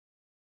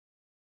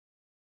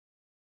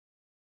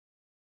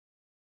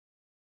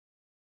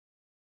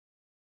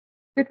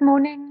Good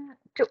morning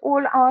to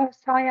all our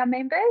SAIA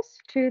members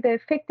to the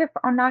Effective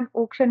Online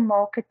Auction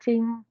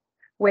Marketing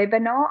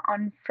webinar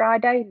on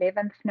Friday,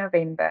 11th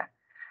November.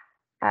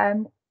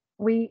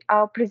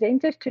 Our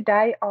presenters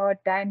today are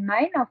Dan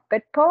Main of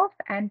Bidpath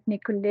and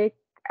Nicolette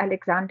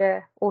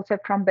Alexander, also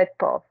from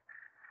Bidpath.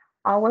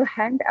 I will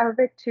hand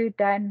over to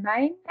Dan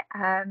Main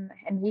and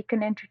he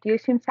can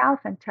introduce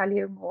himself and tell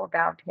you more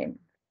about him.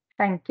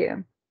 Thank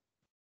you.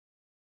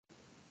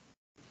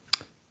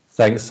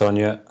 Thanks,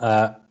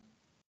 Sonia.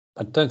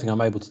 I don't think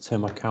I'm able to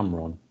turn my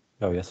camera on.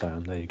 Oh, yes, I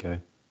am. There you go.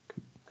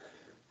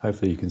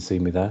 Hopefully you can see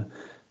me there.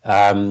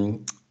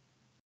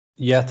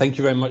 Yeah, thank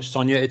you very much,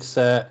 Sonia. It's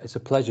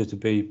a pleasure to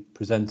be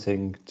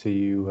presenting to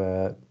you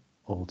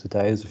all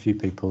today. There's a few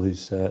people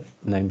whose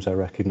names I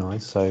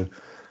recognise, so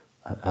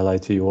hello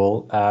to you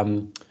all.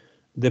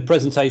 The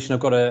presentation, I've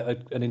got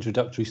an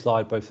introductory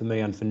slide both for me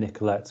and for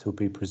Nicolette, who'll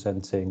be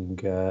presenting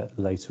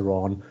later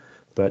on.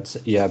 But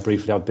yeah,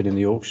 briefly, I've been in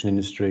the auction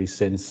industry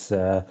since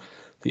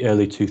the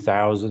early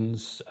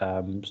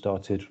 2000s.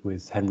 Started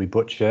with Henry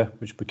Butcher,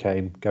 which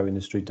became Go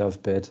Industry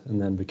Dovebid, and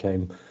then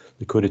became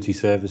Liquidity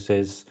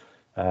Services,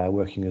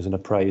 working as an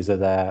appraiser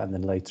there, and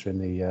then later in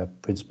the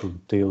principal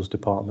deals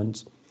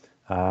department.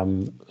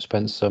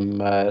 Spent some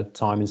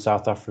time in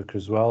South Africa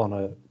as well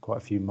on quite a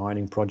few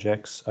mining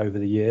projects over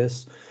the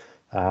years,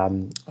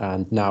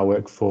 and now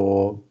work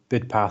for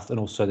Bidpath and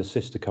also the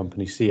sister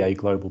company SAIA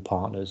Global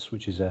Partners,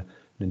 which is an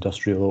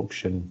industrial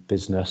auction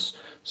business.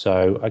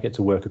 So I get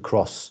to work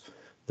across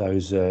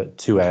those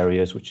two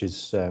areas, which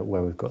is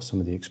where we've got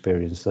some of the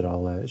experience that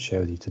I'll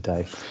share with you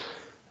today.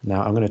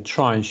 Now I'm going to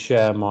try and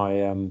share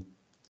my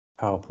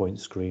PowerPoint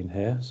screen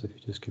here, so if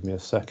you just give me a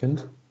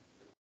second.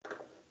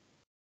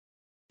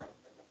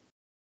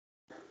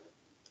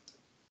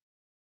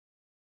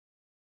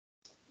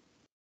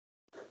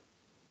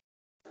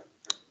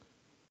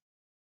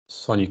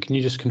 Sonia, can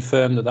you just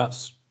confirm that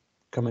that's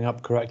coming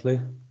up correctly,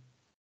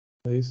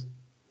 please?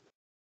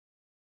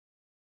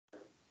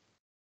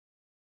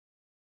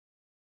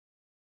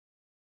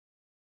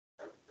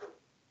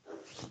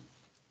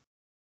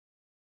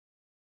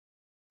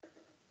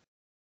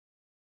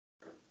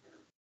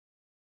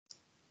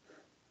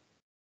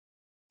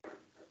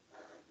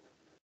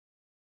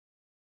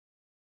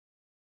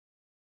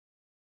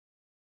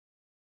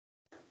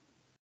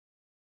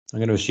 I'm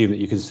going to assume that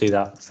you can see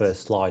that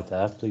first slide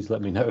there. Please let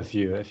me know if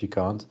you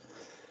can't.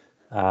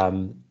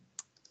 So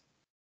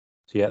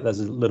yeah,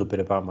 there's a little bit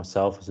about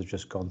myself as I've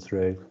just gone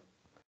through.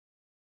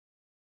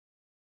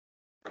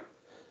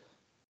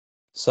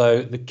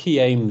 So the key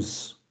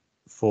aims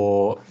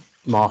for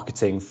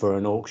marketing for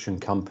an auction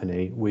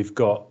company, we've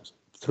got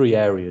three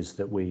areas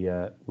that we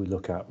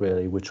look at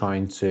really. We're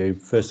trying to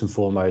first and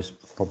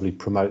foremost probably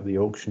promote the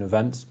auction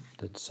event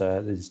that's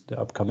is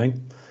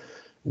upcoming.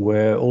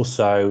 We're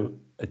also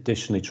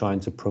additionally trying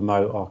to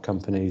promote our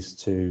companies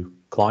to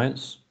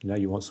clients. You know,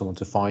 you want someone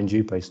to find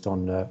you based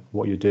on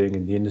what you're doing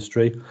in the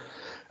industry.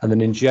 And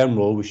then in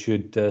general, we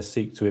should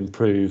seek to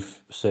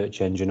improve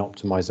search engine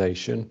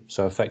optimization.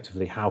 So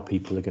effectively how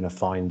people are going to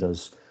find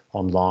us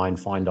online,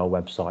 find our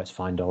websites,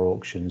 find our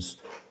auctions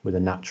with a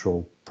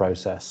natural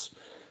process.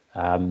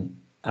 And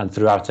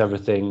throughout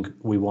everything,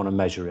 we want to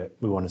measure it.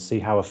 We want to see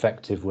how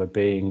effective we're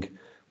being,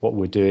 what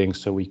we're doing,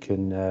 so we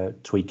can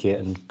tweak it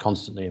and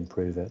constantly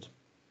improve it.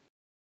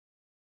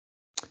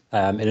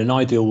 In an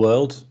ideal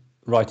world,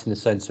 right in the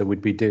centre, we'd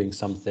be doing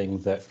something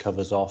that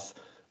covers off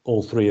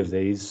all three of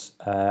these.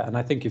 And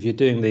I think if you're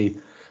doing the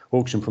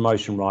auction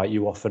promotion right,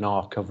 you often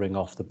are covering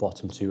off the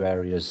bottom two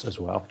areas as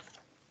well.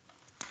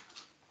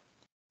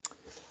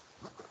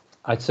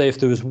 I'd say if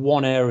there was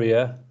one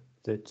area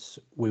that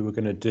we were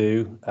going to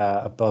do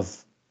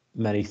above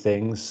many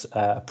things,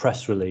 a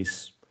press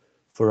release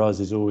for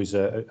us is always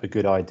a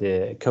good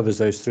idea. It covers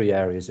those three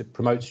areas. It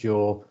promotes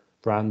your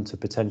brand to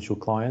potential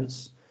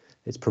clients.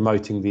 It's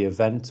promoting the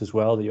event as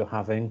well that you're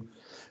having.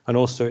 And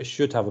also it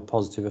should have a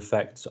positive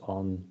effect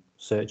on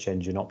search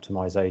engine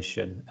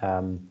optimization.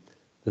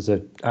 There's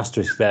an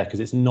asterisk there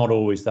because it's not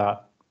always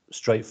that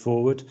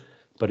straightforward,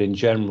 but in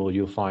general,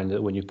 you'll find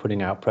that when you're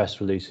putting out press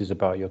releases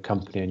about your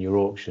company and your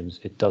auctions,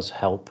 it does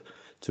help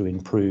to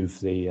improve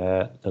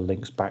the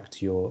links back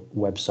to your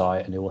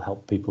website, and it will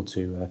help people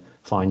to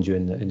find you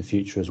in the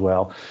future as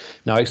well.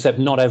 Now, except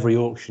not every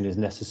auction is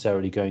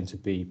necessarily going to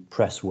be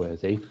press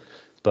worthy,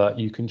 but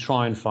you can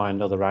try and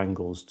find other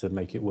angles to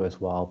make it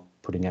worthwhile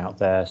putting out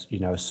there. You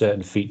know, a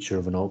certain feature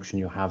of an auction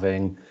you're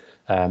having,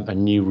 a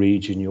new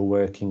region you're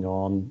working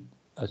on,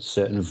 a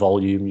certain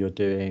volume you're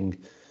doing,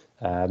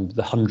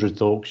 the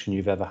 100th auction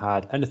you've ever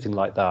had, anything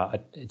like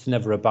that. It's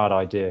never a bad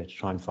idea to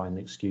try and find an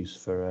excuse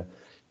for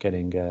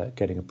getting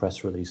a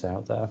press release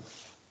out there.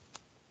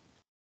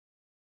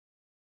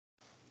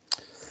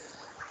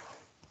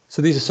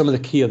 So these are some of the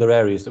key other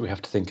areas that we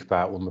have to think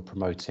about when we're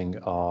promoting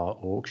our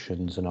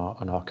auctions and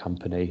our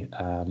company,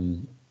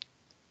 and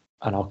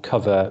I'll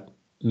cover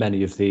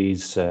many of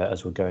these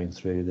as we're going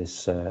through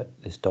this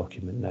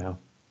document now.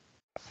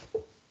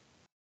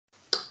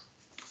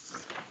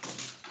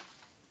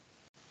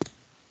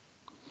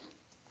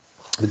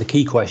 But the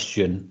key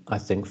question, I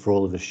think, for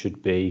all of us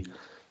should be,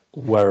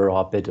 where are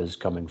our bidders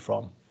coming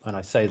from? And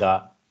I say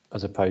that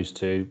as opposed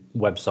to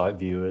website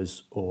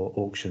viewers or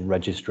auction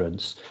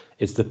registrants.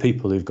 It's the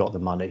people who've got the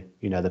money,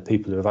 the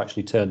people who have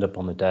actually turned up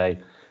on the day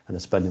and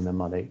are spending their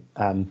money.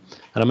 And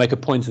I make a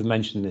point of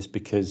mentioning this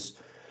because,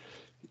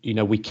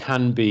 we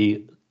can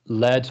be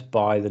led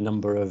by the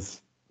number of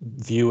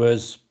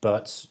viewers,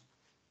 but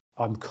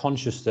I'm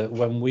conscious that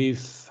when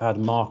we've had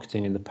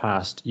marketing in the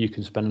past, you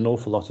can spend an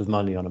awful lot of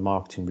money on a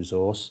marketing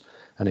resource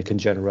and it can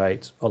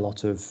generate a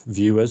lot of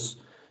viewers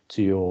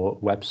to your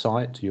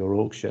website, to your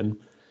auction,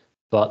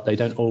 but they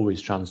don't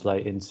always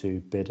translate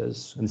into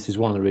bidders. And this is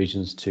one of the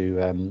reasons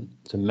to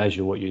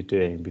measure what you're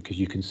doing, because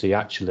you can see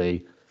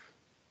actually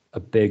a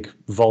big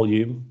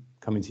volume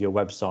coming to your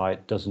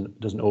website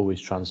doesn't always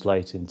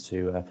translate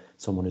into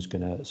someone who's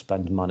going to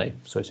spend money.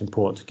 So it's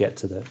important to get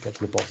to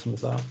the bottom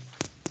of that.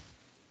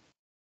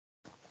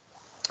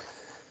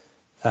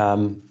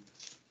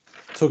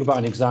 Talk about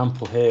an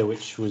example here,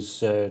 which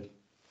was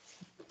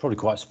probably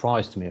quite a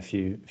surprise to me a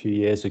few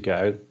years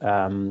ago.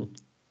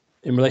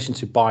 In relation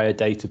to buyer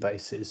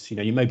databases,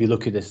 you may be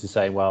looking at this and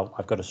saying, well,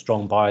 I've got a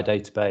strong buyer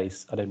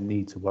database. I don't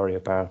need to worry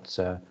about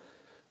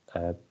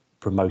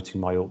promoting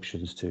my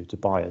auctions to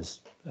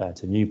buyers,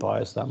 to new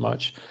buyers that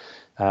much.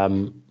 I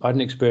had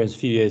an experience a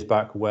few years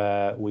back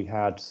where we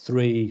had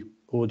 3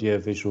 audio,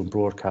 visual and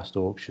broadcast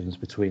auctions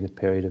between the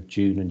period of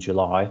June and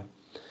July.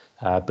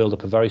 Build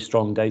up a very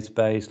strong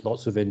database,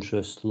 lots of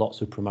interest,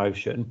 lots of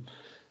promotion.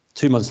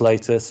 2 months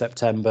later,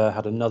 September,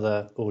 had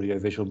another audio,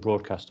 visual and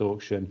broadcast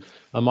auction.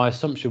 And my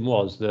assumption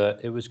was that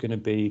it was going to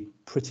be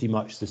pretty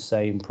much the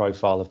same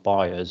profile of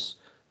buyers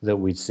that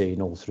we'd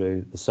seen all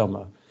through the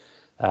summer.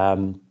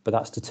 But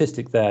that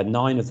statistic there,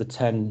 9 of the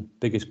 10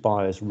 biggest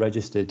buyers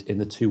registered in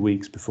the 2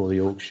 weeks before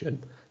the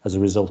auction as a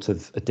result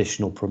of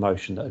additional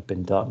promotion that had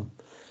been done.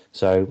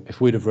 So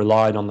if we'd have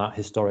relied on that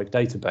historic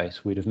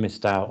database, we'd have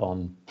missed out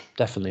on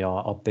definitely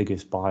our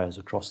biggest buyers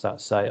across that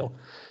sale.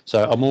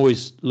 So I'm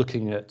always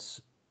looking at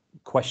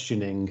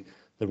questioning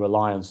the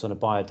reliance on a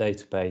buyer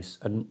database,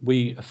 and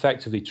we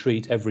effectively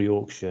treat every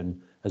auction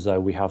as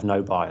though we have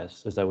no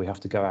buyers, as though we have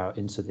to go out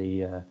into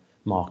the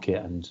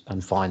market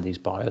and find these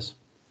buyers.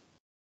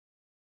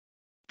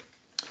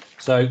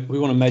 So we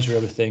want to measure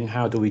everything.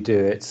 How do we do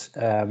it?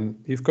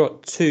 You've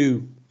got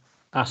 2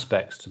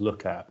 aspects to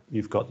look at.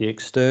 You've got the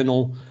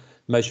external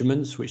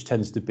measurements, which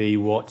tends to be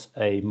what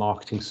a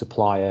marketing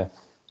supplier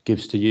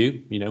gives to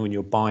you. When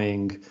you're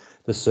buying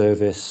the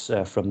service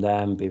from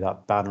them, be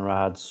that banner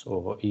ads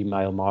or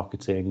email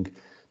marketing,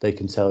 they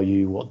can tell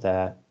you what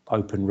their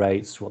open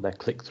rates, what their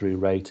click-through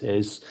rate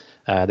is.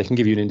 They can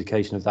give you an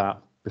indication of that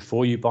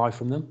before you buy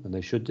from them, and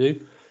they should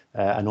do.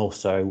 And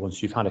also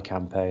once you've had a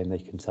campaign, they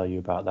can tell you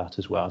about that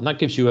as well. And that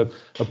gives you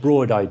a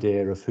broad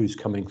idea of who's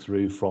coming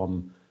through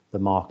from the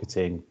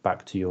marketing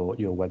back to your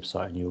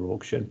website and your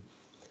auction.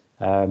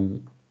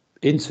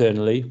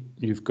 Internally,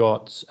 you've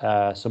got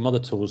some other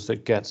tools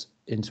that get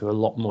into a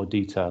lot more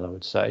detail, I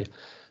would say.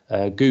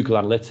 Google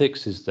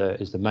Analytics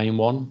is the main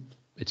one.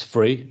 It's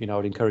free. I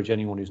would encourage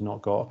anyone who's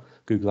not got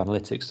Google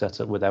Analytics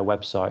set up with their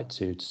website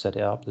to set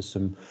it up. There's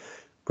some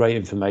great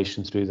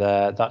information through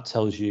there. That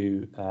tells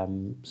you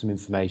some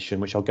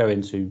information, which I'll go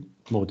into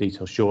more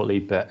detail shortly,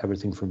 but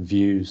everything from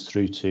views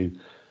through to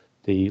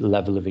the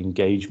level of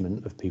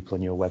engagement of people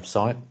on your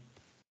website.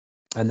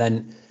 And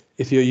then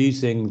if you're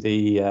using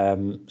the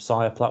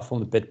SAIA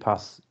platform, the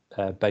Bidpath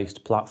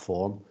based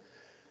platform,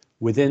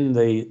 within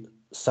the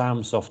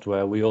SAM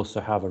software, we also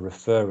have a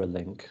referrer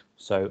link.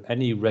 So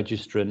any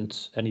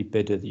registrant, any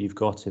bidder that you've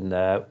got in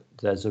there,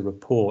 there's a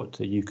report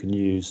that you can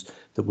use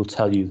that will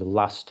tell you the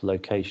last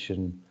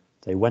location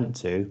they went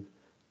to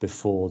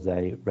before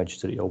they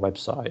registered at your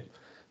website.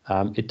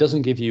 It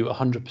doesn't give you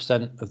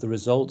 100% of the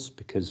results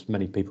because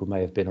many people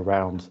may have been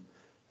around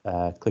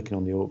clicking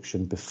on the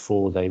auction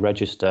before they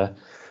register,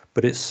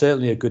 but it's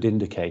certainly a good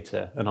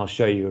indicator, and I'll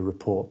show you a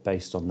report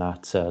based on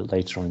that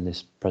later on in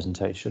this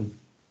presentation.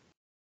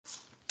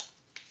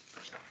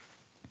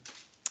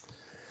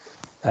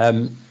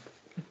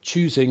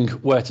 Choosing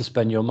where to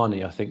spend your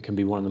money, I think, can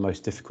be one of the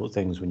most difficult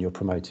things when you're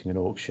promoting an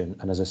auction.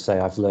 And as I say,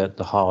 I've learnt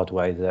the hard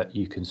way that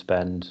you can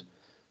spend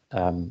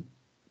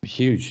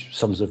huge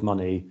sums of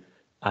money,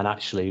 and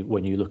actually,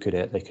 when you look at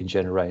it, they can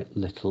generate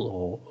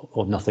little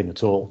or nothing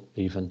at all,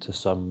 even to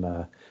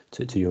some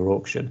to your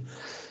auction.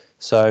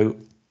 So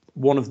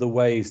one of the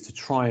ways to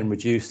try and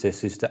reduce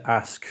this is to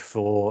ask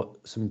for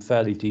some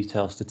fairly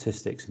detailed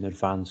statistics in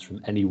advance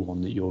from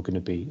anyone that you're going to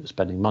be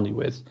spending money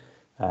with.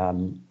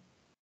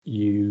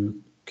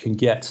 You can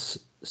get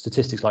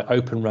statistics like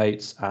open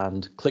rates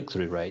and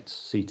click-through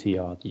rates,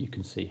 CTR, that you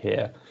can see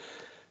here.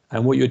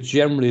 And what you're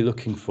generally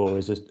looking for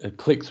is a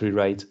click-through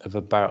rate of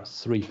about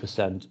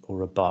 3%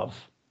 or above.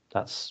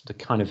 That's the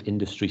kind of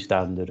industry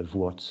standard of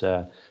what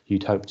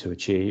you'd hope to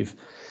achieve.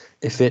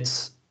 If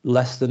it's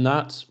less than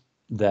that,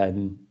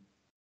 then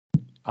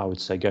I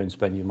would say go and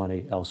spend your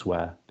money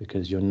elsewhere,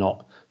 because you're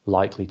not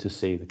likely to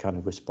see the kind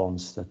of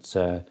response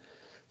that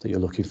you're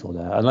looking for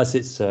there, unless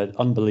it's an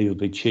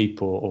unbelievably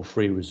cheap or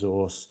free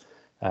resource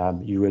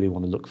you really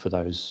want to look for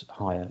those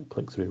higher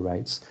click-through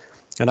rates.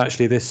 And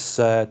actually this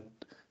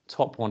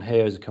top one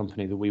here is a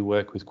company that we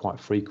work with quite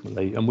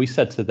frequently, and we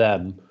said to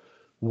them,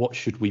 what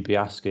should we be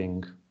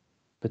asking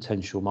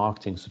potential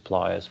marketing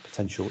suppliers,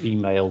 potential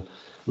email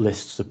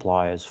list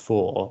suppliers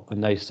for?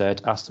 And they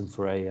said ask them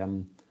for a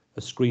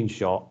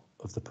screenshot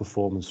of the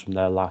performance from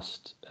their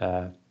last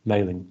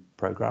mailing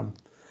program.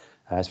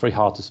 It's very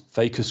hard to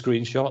fake a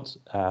screenshot,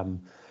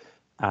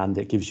 and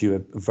it gives you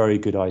a very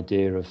good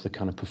idea of the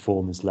kind of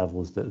performance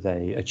levels that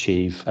they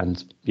achieve,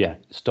 and yeah,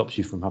 it stops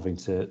you from having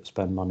to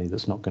spend money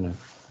that's not going to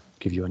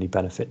give you any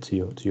benefit to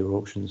your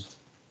auctions.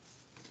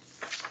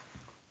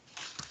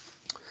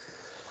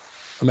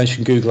 I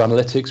mentioned Google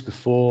Analytics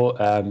before.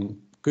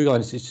 Google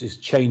Analytics is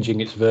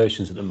changing its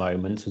versions at the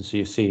moment, and so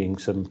you're seeing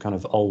some kind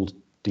of old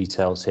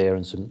details here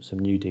and some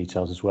new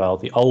details as well.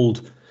 The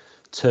old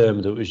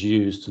term that was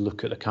used to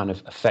look at the kind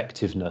of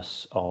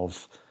effectiveness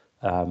of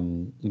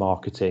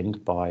marketing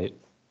by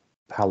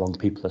how long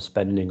people are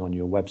spending on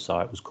your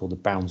website was called the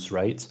bounce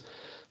rate.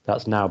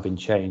 That's now been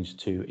changed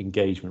to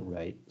engagement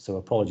rate. So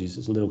apologies,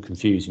 it's a little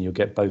confusing. You'll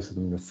get both of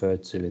them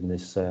referred to in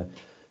this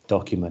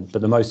document,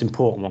 but the most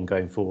important one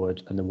going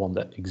forward, and the one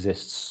that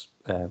exists,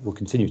 will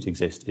continue to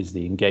exist, is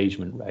the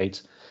engagement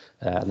rate,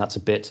 and that's a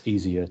bit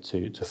easier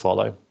to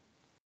follow.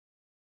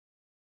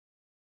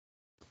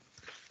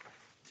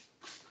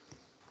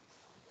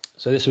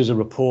 So this was a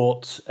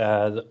report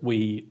that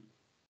we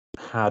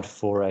had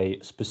for a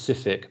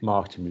specific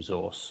marketing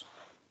resource.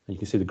 And you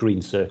can see the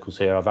green circles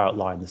here. I've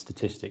outlined the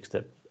statistics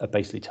that are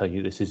basically telling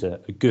you this is a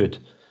good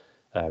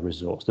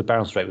resource. The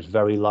bounce rate was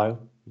very low.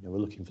 We're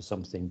looking for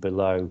something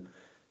below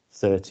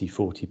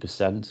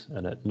 30–40%,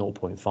 and at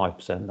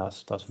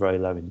 0.5%, that's very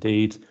low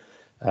indeed.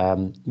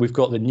 We've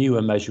got the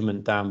newer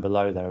measurement down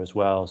below there as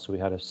well. So we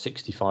had a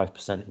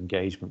 65%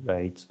 engagement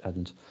rate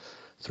and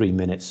 3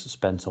 minutes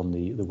spent on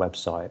the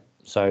website.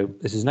 So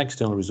this is an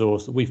external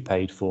resource that we've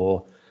paid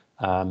for,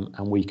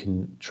 and we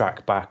can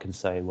track back and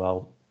say,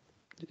 well,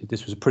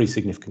 this was a pretty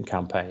significant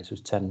campaign. So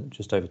it was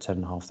just over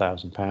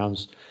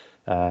 £10,500,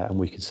 and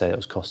we can say it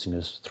was costing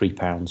us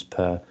 £3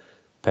 per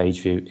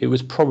page view. It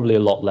was probably a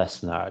lot less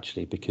than that,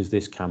 actually, because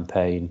this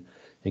campaign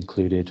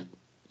included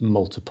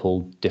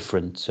multiple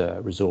different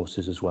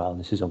resources as well, and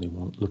this is only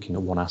looking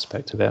at one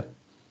aspect of it.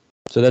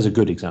 So there's a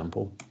good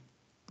example.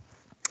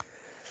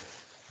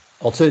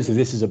 Alternatively,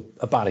 this is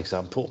a bad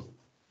example.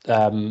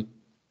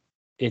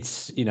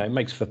 It's, it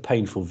makes for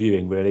painful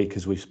viewing, really,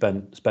 because we've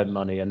spent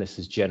money and this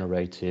has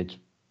generated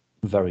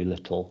very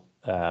little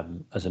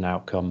as an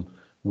outcome.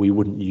 We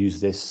wouldn't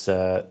use this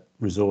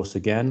resource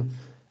again,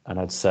 and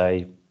I'd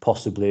say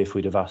possibly if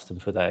we'd have asked them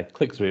for their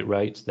click-through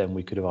rates, then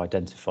we could have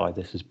identified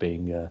this as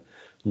being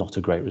not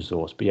a great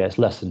resource. But yeah, it's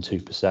less than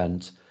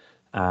 2%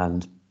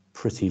 and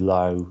pretty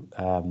low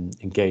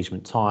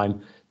engagement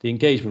time. The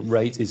engagement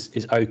rate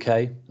is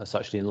okay. That's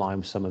actually in line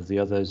with some of the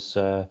others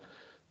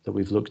that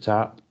we've looked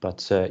at.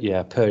 But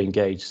yeah, per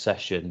engaged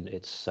session,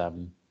 it's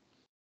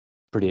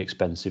pretty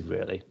expensive,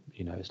 really.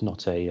 It's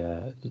not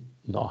a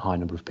high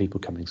number of people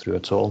coming through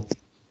at all.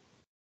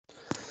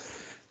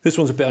 This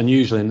one's a bit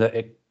unusual in that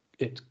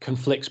it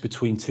conflicts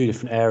between two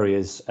different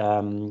areas,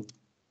 and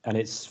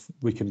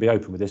we can be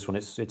open with this one.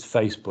 It's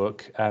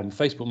Facebook.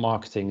 Facebook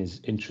marketing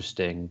is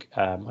interesting.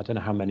 I don't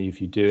know how many of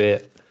you do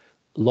it.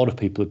 A lot of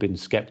people have been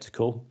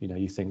skeptical.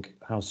 You think,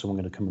 how's someone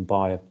going to come and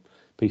buy a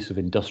piece of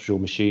industrial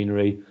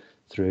machinery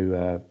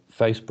through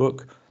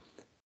Facebook?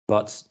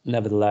 But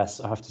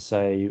nevertheless, I have to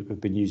say we've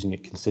been using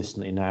it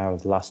consistently now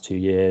over the last 2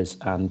 years,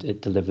 and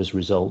it delivers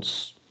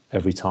results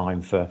every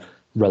time for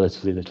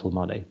relatively little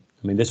money.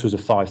 I mean, this was a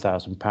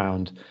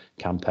 £5,000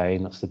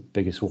 campaign. That's the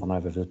biggest one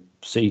I've ever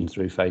seen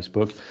through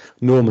Facebook.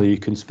 Normally, you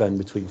can spend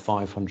between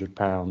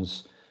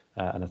 £500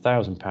 and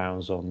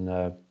 £1,000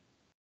 on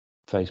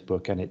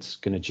Facebook, and it's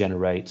going to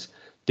generate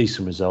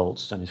decent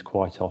results, and is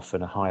quite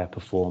often a higher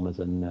performer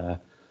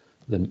than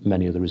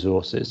many of the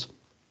resources.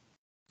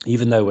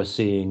 Even though we're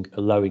seeing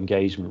a low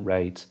engagement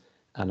rate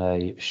and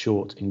a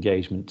short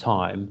engagement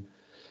time,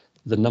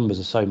 the numbers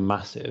are so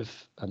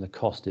massive and the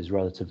cost is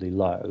relatively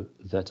low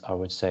that I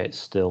would say it's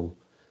still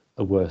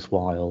a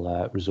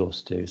worthwhile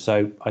resource to do.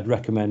 So I'd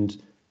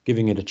recommend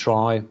giving it a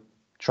try,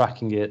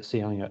 tracking it,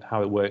 seeing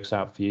how it works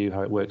out for you,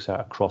 how it works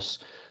out across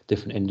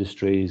different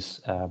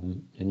industries.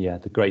 And yeah,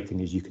 the great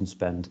thing is you can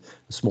spend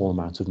a small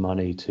amount of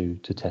money to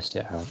test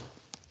it out.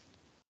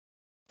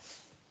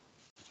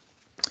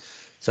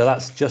 So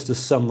that's just a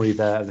summary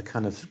there of the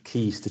kind of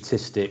key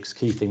statistics,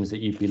 key things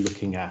that you'd be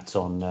looking at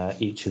on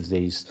each of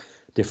these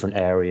different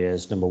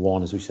areas. Number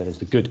one, as we said, is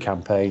the good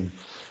campaign.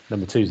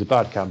 Number two is the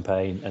bad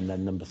campaign. And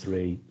then number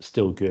three,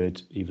 still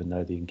good, even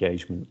though the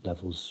engagement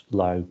level's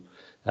low.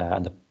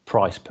 And the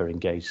price per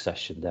engaged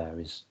session there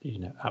is,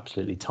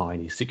 absolutely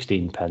tiny,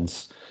 16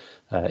 pence,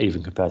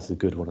 even compared to the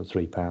good one at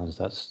 £3.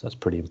 That's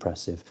pretty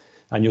impressive.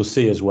 And you'll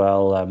see as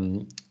well,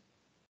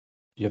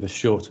 you have a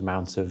short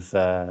amount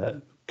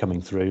of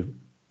coming through.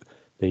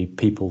 The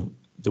people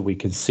that we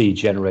can see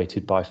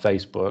generated by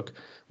Facebook,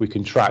 we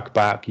can track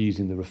back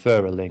using the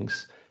referrer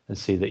links and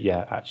see that,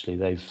 yeah, actually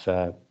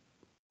they've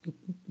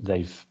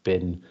they've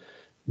been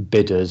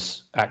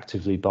bidders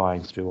actively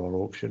buying through our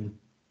auction.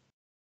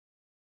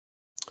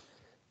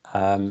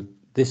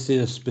 This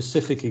is a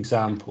specific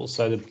example.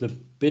 So the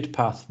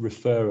Bidpath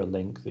referrer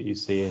link that you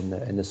see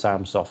in the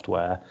SAM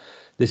software,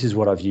 this is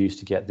what I've used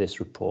to get this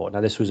report.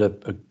 Now, this was a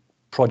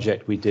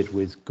project we did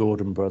with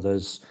Gordon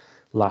Brothers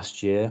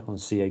last year on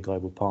SAIA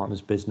Global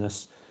Partners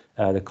business.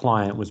 The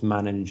client was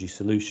Man Energy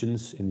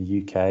Solutions in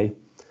the UK.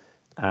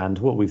 And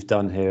what we've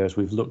done here is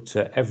we've looked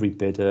at every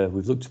bidder,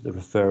 we've looked at the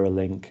referrer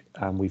link,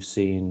 and we've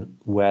seen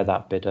where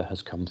that bidder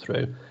has come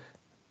through.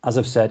 As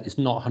I've said, it's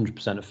not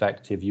 100%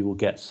 effective. You will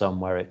get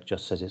some where it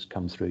just says it's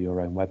come through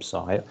your own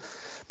website.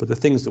 But the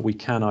things that we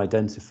can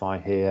identify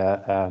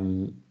here,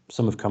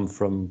 some have come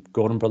from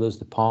Gordon Brothers,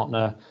 the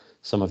partner.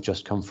 Some have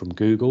just come from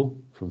Google,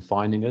 from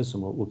finding us,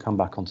 and we'll come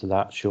back onto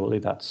that shortly.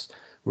 That's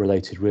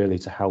related really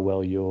to how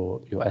well your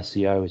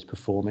SEO is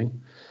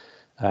performing.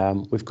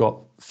 We've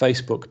got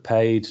Facebook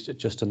paid at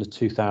just under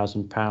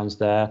 £2,000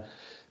 there.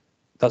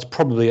 That's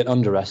probably an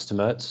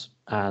underestimate,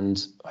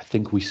 and I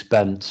think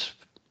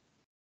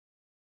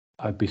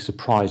I'd be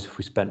surprised if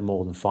we spent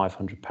more than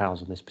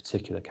 £500 on this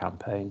particular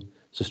campaign.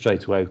 So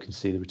straight away we can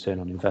see the return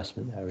on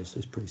investment there is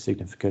pretty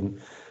significant.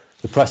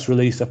 The press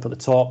release up at the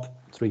top,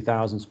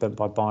 3,000 spent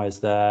by buyers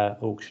there.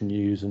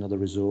 Auctioneers, another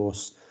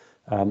resource.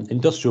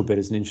 Industrial bid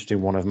is an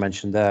interesting one I've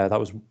mentioned there. That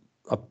was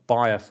a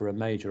buyer for a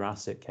major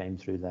asset came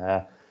through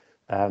there.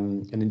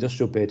 An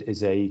industrial bid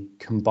is a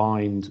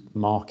combined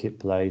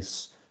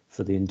marketplace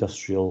for the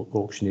Industrial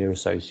Auctioneer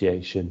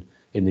Association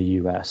in the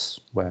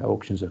US, where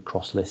auctions are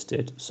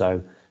cross-listed.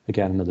 So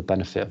again, another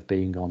benefit of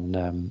being on,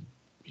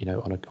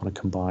 on a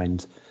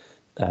combined,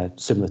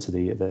 similar to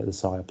the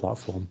SAIA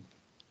platform.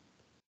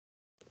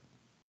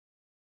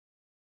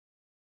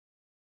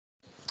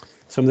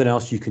 Something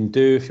else you can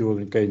do if you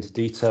want to go into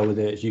detail with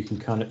it is you can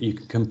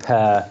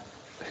compare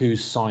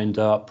who's signed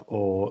up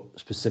or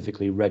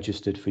specifically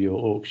registered for your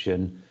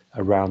auction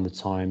around the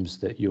times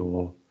that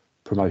your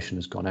promotion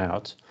has gone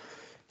out.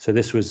 So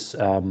this was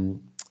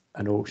an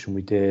auction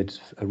we did,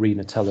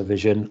 Arena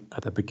Television,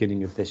 at the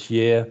beginning of this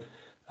year.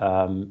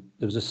 There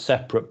was a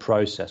separate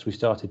process. We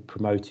started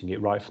promoting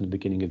it right from the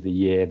beginning of the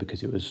year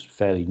because it was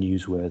fairly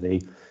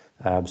newsworthy.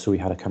 So we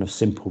had a kind of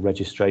simple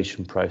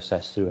registration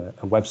process through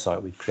a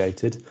website we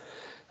created.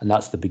 And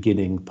that's the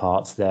beginning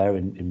parts there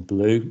in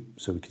blue.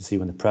 So we can see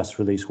when the press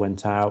release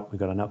went out, we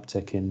got an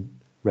uptick in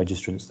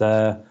registrants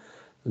there.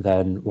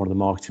 Then one of the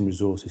marketing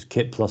resources,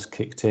 Kit Plus,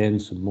 kicked in,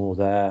 some more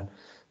there.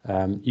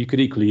 You could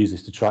equally use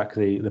this to track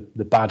the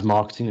bad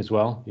marketing as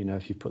well. You know,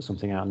 if you put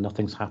something out and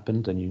nothing's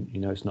happened, then you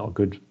know it's not a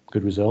good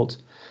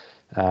result.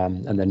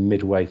 And then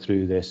midway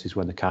through this is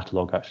when the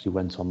catalogue actually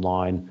went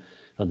online,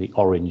 and the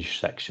orange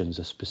sections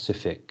are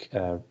specific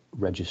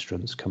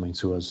registrants coming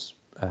to us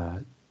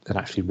and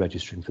actually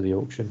registering for the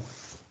auction.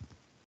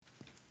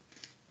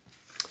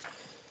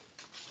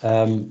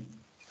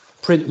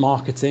 Print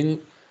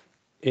marketing,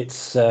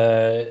 it's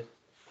a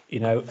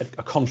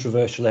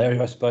controversial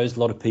area, I suppose. A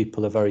lot of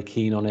people are very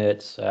keen on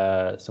it.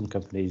 Some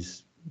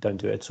companies don't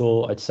do it at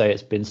all. I'd say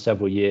it's been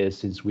several years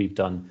since we've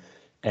done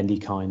any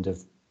kind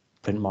of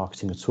print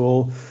marketing at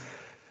all.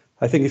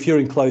 I think if you're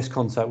in close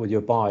contact with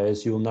your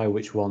buyers, you'll know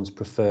which ones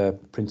prefer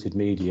printed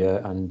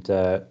media and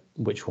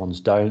which ones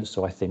don't.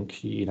 So I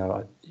think you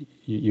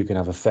can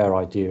have a fair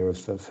idea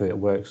of who it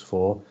works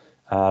for.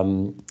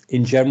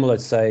 In general, I'd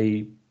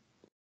say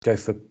go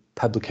for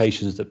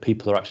publications that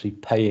people are actually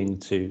paying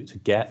to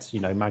get,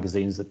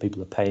 magazines that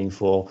people are paying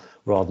for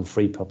rather than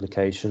free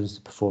publications.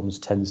 The performance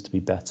tends to be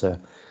better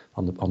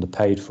on the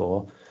paid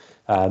for.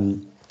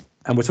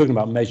 And we're talking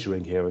about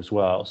measuring here as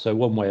well. So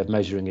one way of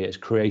measuring it is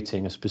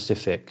creating a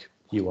specific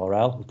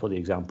URL. We'll put the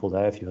example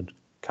there. If you had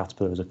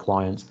Caterpillar as a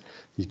client,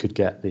 you could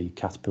get the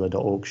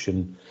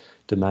caterpillar.auction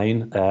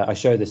domain. I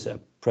showed this at a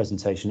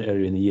presentation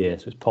earlier in the year,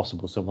 so it's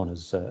possible someone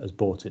has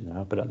bought it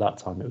now, but at that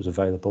time it was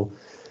available.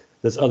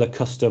 There's other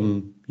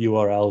custom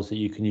URLs that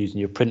you can use in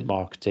your print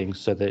marketing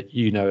so that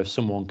if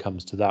someone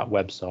comes to that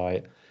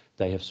website,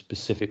 they have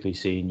specifically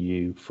seen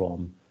you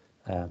from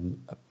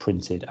a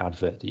printed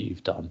advert that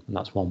you've done, and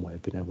that's one way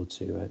of being able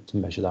to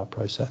measure that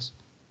process.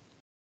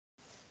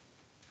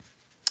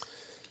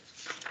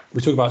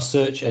 We talk about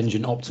search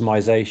engine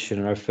optimization,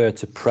 and I referred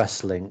to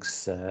press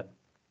links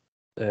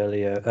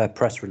earlier.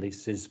 Press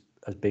releases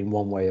as being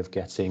one way of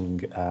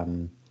getting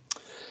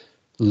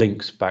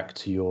links back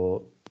to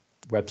your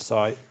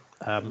website.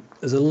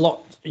 There's a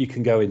lot you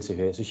can go into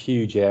here. It's a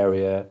huge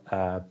area,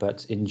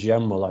 but in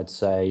general, I'd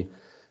say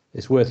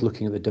it's worth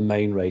looking at the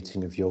domain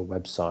rating of your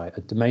website.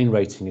 A domain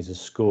rating is a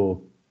score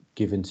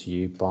given to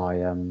you by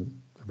a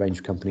range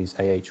of companies.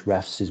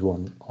 Ahrefs is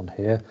one on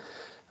here.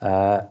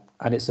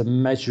 And it's a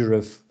measure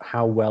of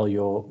how well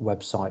your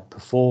website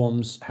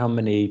performs, how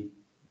many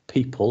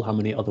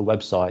other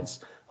websites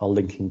are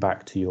linking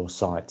back to your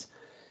site.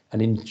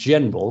 And in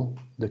general,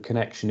 the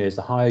connection is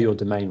the higher your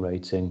domain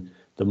rating,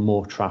 the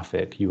more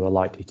traffic you are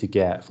likely to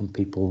get from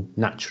people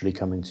naturally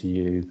coming to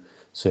you,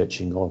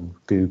 searching on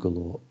Google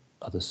or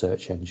other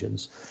search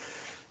engines.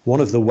 One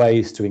of the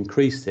ways to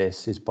increase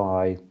this is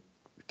by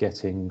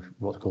getting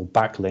what's called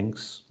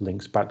backlinks,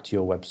 links back to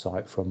your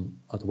website from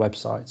other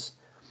websites.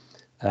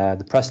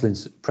 The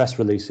press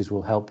releases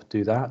will help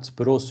do that,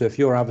 but also if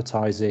you're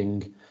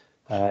advertising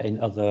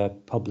in other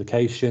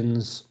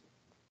publications,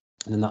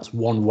 and then that's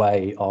one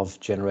way of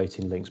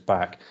generating links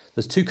back.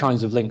 There's two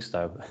kinds of links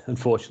though,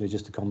 unfortunately,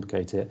 just to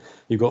complicate it.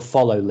 You've got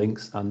follow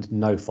links and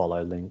no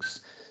follow links.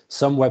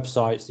 Some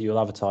websites that you'll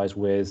advertise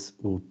with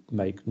will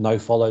make no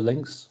follow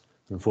links.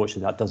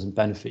 Unfortunately, that doesn't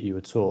benefit you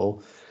at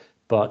all.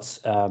 But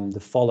the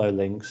follow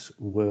links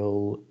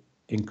will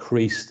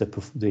increase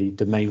the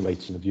domain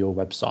rating of your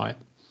website.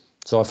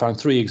 So I found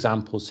 3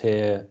 examples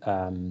here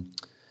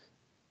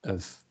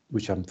of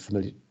which I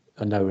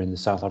know are in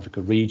the South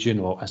Africa region,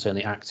 or are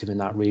certainly active in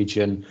that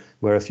region,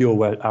 where if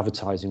you're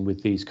advertising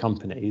with these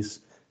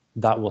companies,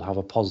 that will have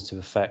a positive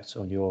effect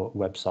on your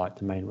website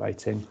domain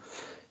rating.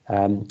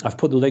 I've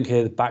put the link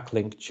here, the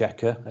backlink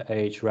checker at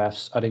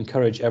Ahrefs. I'd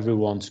encourage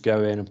everyone to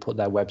go in and put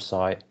their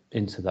website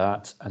into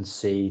that and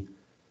see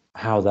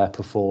how they're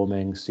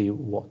performing, see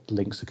what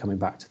links are coming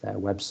back to their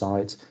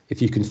website.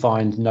 If you can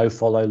find no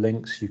follow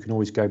links, you can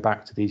always go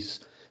back to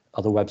these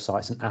other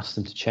websites and ask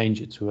them to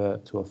change it to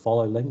a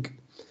follow link.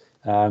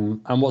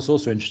 And what's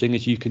also interesting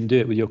is you can do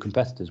it with your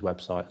competitors'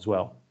 website as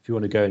well. If you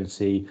want to go and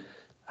see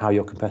how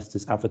your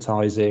competitors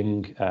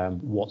advertising,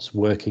 what's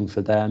working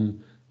for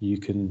them, you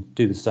can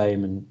do the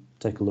same and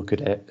take a look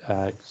at it.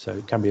 So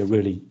it can be a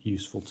really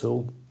useful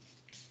tool.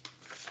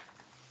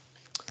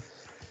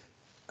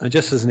 And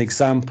just as an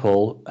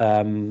example,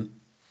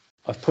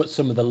 I've put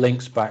some of the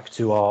links back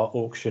to our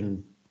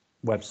auction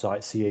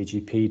website,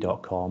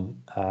 cagp.com,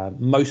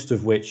 most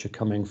of which are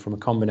coming from a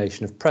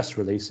combination of press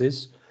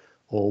releases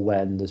or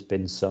when there's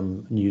been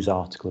some news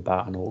article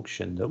about an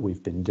auction that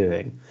we've been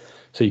doing.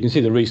 So you can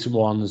see the recent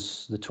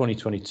ones. The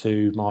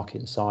 2022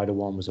 Market Insider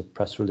one was a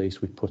press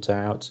release we put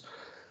out.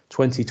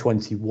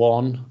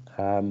 2021,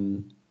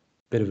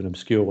 bit of an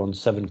obscure one,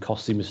 7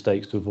 costly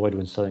mistakes to avoid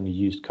when selling a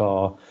used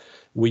car.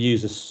 We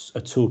use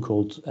a tool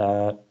called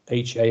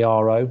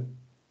HARO,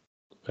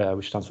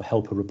 which stands for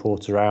Help a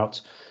Reporter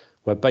Out,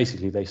 where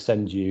basically they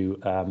send you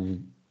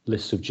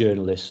lists of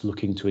journalists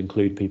looking to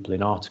include people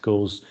in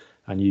articles,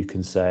 and you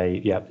can say,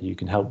 yeah, you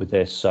can help with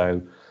this.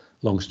 So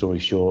long story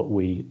short,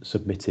 we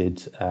submitted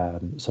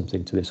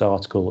something to this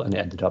article and it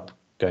ended up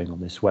going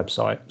on this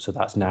website. So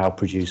that's now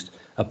produced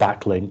a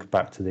backlink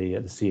back to the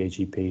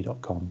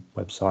cagp.com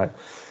website.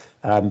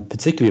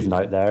 Particularly of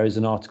note there is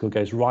an article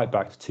goes right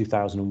back to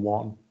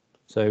 2001.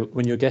 So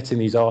when you're getting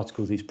these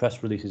articles, these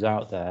press releases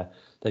out there,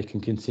 they can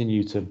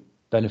continue to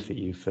benefit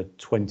you for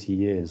 20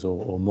 years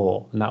or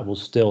more, and that will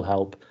still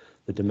help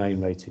the domain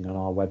rating on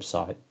our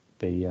website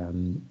be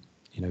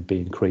be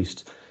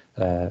increased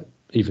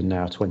even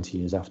now, 20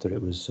 years after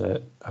it was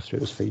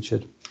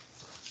featured.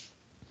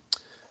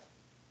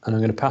 And I'm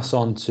going to pass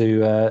on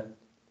to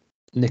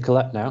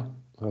Nicolette now,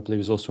 who I believe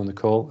is also on the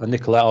call. And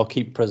Nicolette, I'll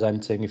keep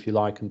presenting if you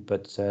like,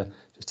 but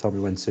just tell me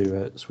when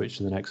to switch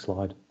to the next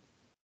slide.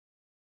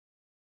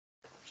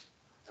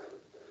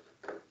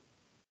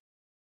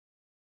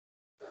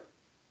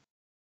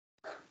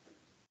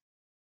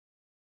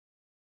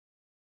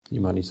 You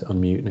might need to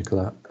unmute,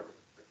 Nicolette.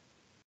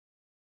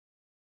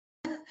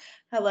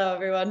 Hello,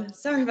 everyone.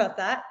 Sorry about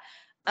that.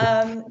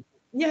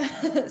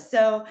 Yeah,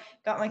 so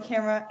got my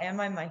camera and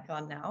my mic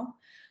on now.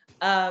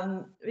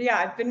 Yeah,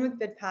 I've been with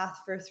Bidpath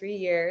for 3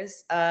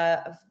 years.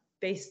 I've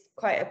based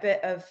quite a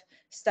bit of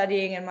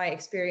studying and my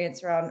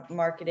experience around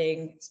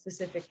marketing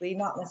specifically,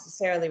 not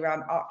necessarily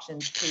around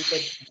auctions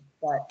pre-Bidpath,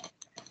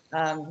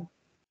 but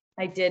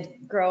I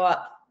did grow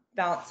up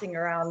bouncing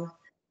around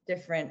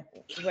different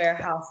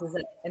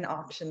warehouses and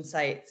auction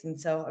sites,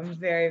 and so I'm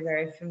very,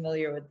 very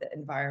familiar with the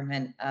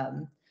environment.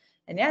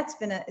 And yeah,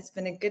 it's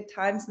been a good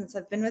time since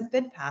I've been with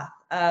Bidpath.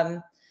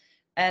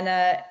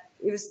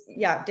 It was,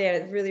 yeah, Dan,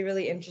 it's really,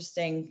 really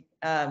interesting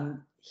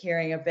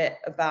hearing a bit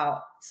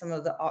about some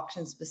of the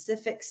auction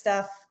specific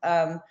stuff.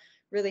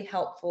 Really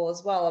helpful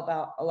as well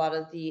about a lot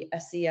of the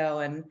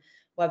SEO and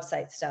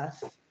website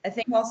stuff. I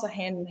think also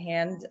hand in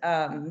hand,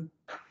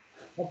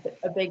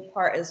 a big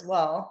part as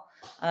well.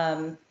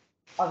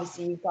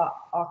 Obviously you've got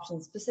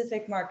auction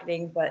specific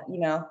marketing, but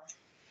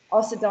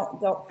also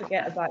don't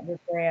forget about your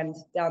brand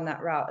down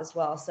that route as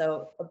well.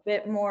 So a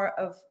bit more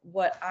of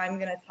what I'm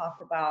going to talk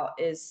about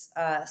is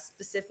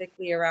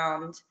specifically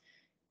around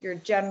your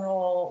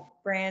general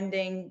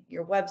branding,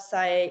 your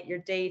website, your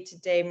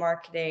day-to-day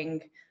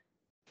marketing,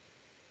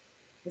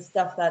 the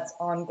stuff that's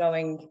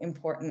ongoing,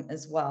 important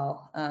as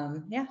well.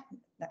 Yeah,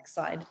 next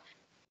slide.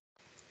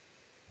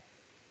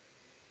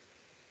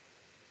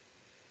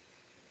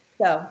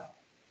 So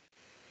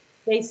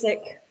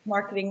basic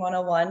marketing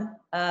 101.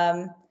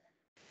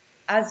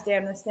 As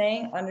Dan was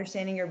saying,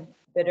 understanding your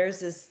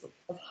bidders is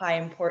of high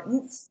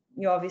importance.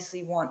 You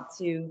obviously want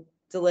to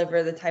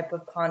deliver the type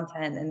of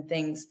content and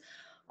things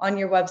on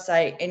your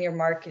website and your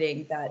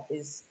marketing that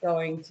is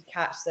going to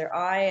catch their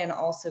eye and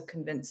also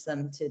convince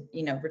them to,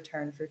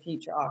 return for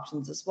future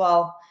auctions as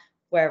well,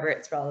 wherever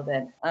it's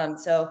relevant.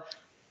 So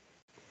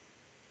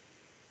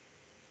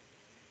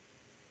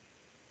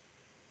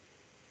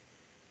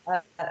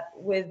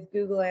with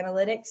Google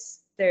Analytics,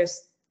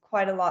 there's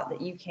quite a lot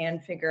that you can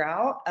figure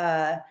out.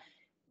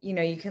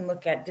 You can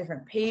look at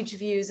different page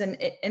views, and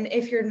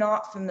if you're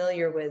not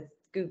familiar with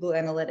Google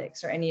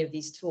Analytics or any of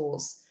these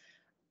tools,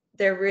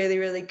 they're really,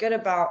 really good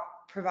about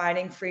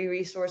providing free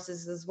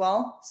resources as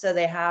well. So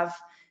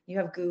you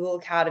have Google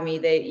Academy.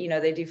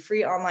 They do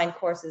free online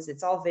courses.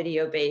 It's all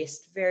video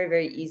based, very,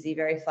 very easy,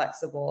 very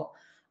flexible.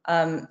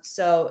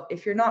 So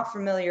if you're not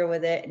familiar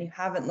with it and you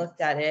haven't looked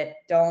at it,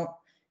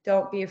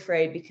 don't be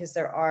afraid, because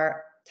there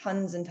are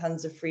tons and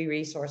tons of free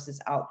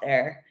resources out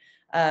there.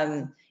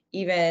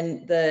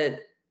 Even the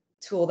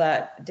tool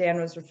that Dan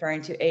was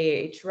referring to,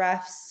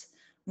 Ahrefs,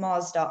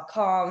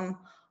 Moz.com,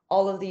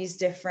 all of these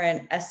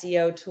different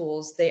SEO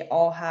tools, they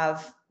all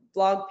have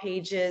blog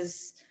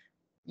pages,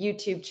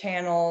 YouTube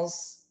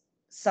channels.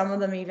 Some of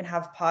them even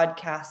have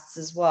podcasts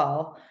as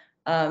well.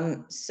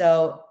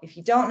 So if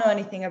you don't know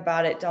anything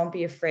about it, don't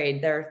be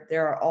afraid. There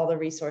are all the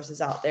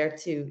resources out there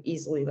to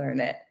easily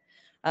learn it.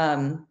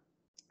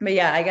 But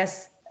yeah, I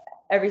guess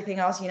everything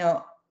else,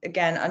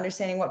 again,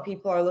 understanding what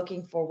people are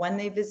looking for when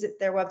they visit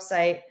their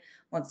website,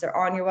 once they're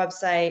on your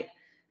website,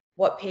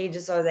 what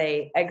pages are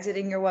they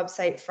exiting your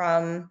website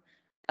from,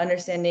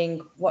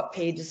 understanding what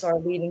pages are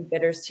leading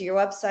bidders to your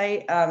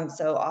website.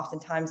 So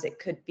oftentimes it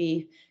could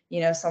be,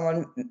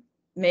 someone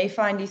may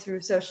find you through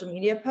social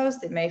media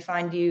posts. They may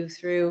find you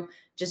through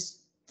just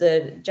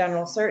the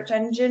general search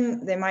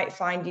engine. They might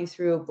find you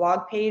through a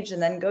blog page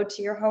and then go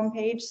to your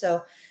homepage.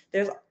 So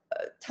there's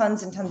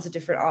tons and tons of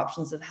different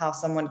options of how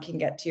someone can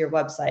get to your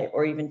website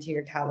or even to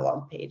your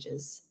catalog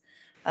pages.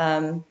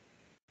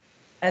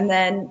 And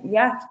then,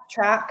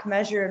 track,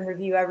 measure, and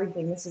review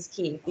everything. This is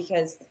key,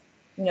 because,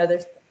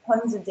 there's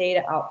tons of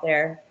data out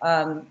there.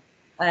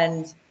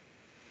 And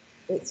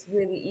it's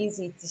really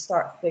easy to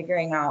start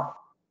figuring out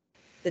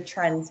the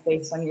trends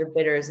based on your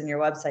bidders and your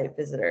website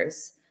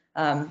visitors.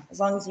 As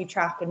long as you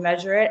track and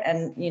measure it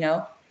and,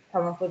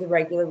 come up with a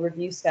regular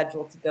review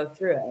schedule to go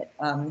through it.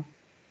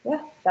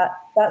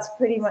 That's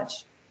pretty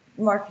much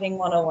marketing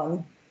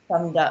 101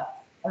 summed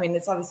up. I mean,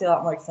 it's obviously a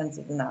lot more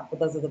extensive than that, but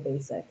those are the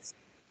basics.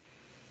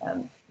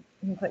 You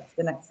can click to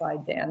the next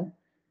slide, Dan.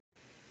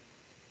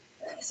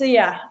 So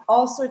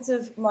all sorts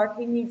of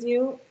marketing you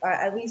do,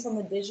 at least on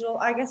the digital,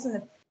 I guess in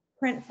the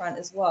print front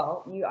as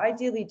well, you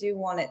ideally do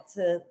want it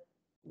to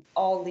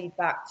all lead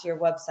back to your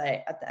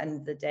website at the end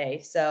of the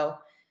day. So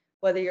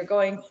whether you're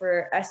going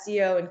for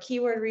SEO and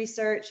keyword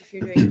research, if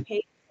you're doing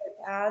paid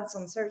ads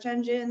on search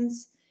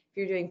engines, if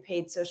you're doing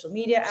paid social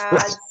media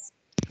ads,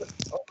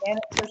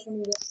 organic social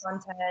media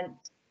content,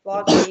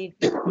 blog page,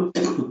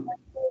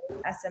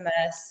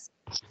 SMS,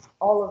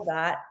 all of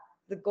that,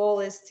 the goal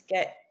is to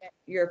get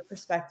your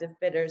prospective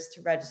bidders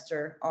to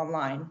register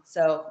online.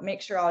 So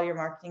make sure all your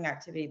marketing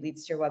activity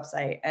leads to your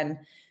website. And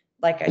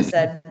like I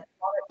said,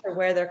 monitor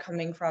where they're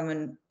coming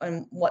from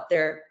and what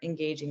they're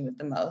engaging with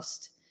the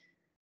most.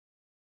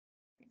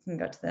 You can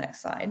go to the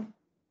next slide.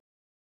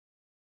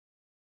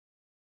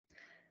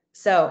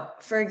 So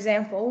for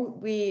example,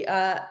 we,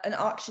 an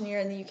auctioneer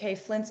in the UK,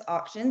 Flint's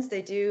Auctions,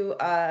 they do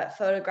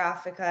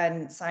photographic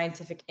and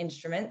scientific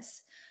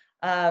instruments.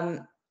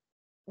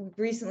 We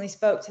recently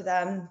spoke to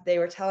them. They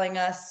were telling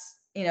us,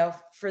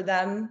 for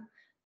them,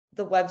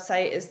 the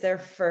website is their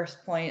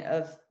first point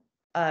of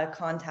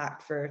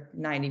contact for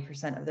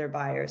 90% of their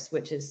buyers,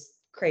 which is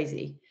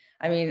crazy.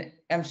 I mean,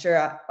 I'm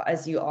sure,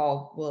 as you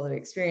all will have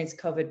experienced,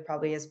 COVID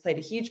probably has played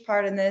a huge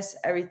part in this.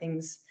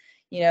 Everything's,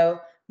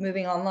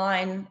 moving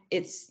online.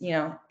 It's,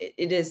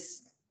 it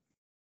is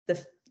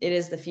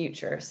the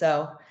future.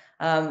 So,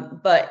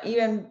 but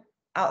even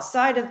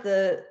outside of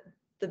the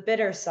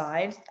bidder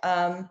side,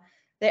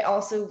 they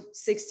also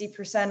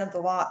 60% of the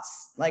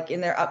lots, like in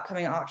their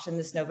upcoming auction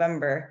this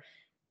November,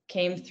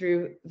 came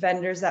through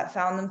vendors that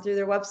found them through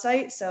their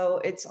website.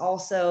 So it's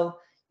also,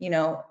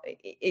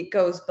 it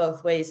goes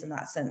both ways in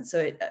that sense.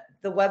 So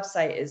the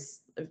website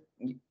is of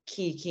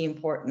key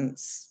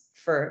importance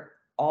for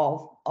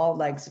all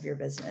legs of your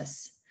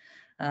business.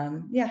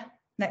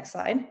 Next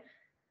slide.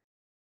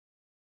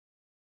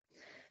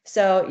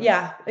 So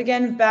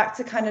again, back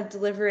to kind of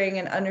delivering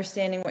and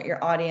understanding what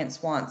your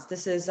audience wants.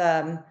 This is,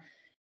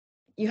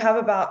 you have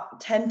about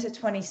 10 to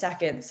 20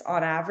 seconds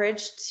on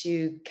average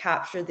to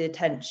capture the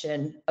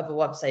attention of a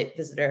website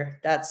visitor.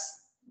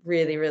 That's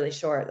really, really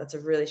short. That's a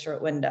really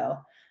short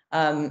window.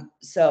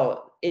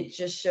 So it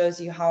just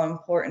shows you how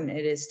important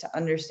it is to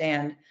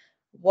understand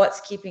what's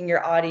keeping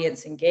your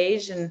audience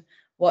engaged and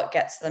what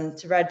gets them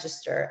to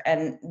register.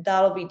 And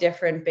that'll be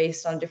different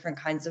based on different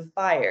kinds of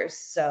buyers.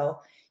 So,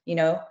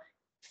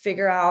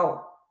 figure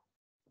out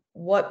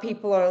what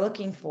people are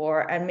looking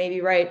for and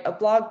maybe write a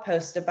blog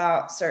post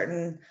about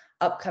certain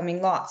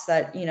upcoming lots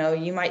that,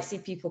 you might see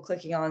people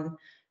clicking on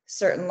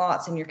certain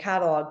lots in your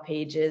catalog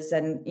pages.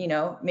 And,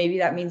 maybe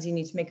that means you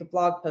need to make a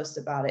blog post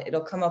about it. It'll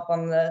come up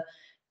on the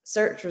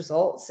search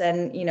results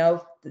and,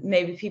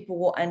 maybe people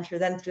will enter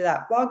then through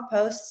that blog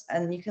post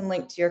and you can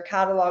link to your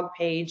catalog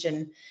page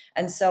and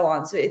so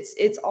on. So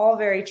it's all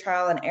very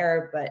trial and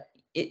error, but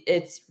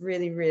it's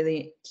really,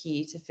 really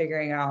key to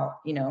figuring out,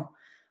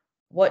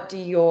 what do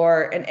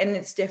your, and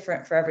it's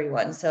different for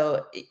everyone.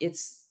 So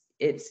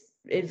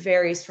it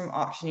varies from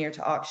auctioneer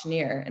to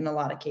auctioneer in a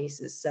lot of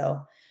cases.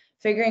 So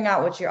figuring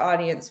out what your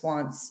audience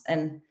wants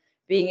and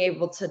being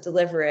able to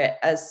deliver it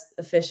as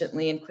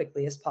efficiently and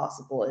quickly as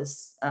possible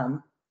is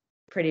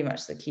pretty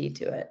much the key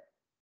to it.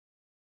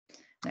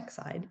 Next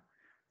slide.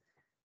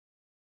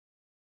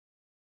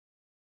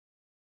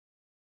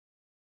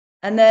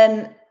 And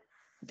then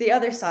the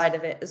other side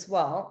of it as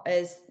well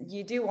is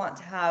you do want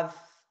to have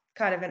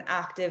kind of an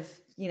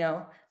active, you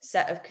know,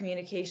 set of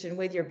communication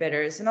with your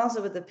bidders and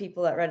also with the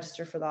people that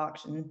register for the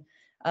auction,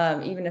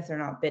 even if they're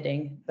not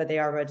bidding, but they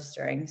are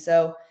registering.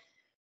 So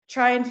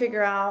try and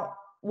figure out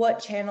what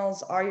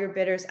channels are your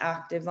bidders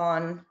active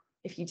on.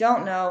 If you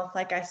don't know,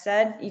 like I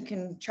said, you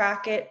can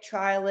track it,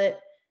 trial it,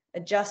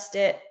 adjust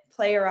it,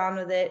 play around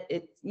with it.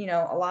 It, you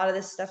know, a lot of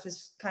this stuff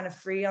is kind of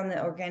free on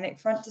the organic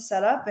front to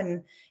set up,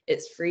 and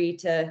it's free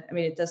to, I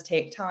mean, it does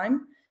take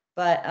time,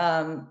 but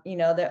you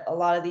know, that a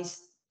lot of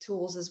these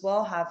tools as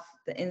well have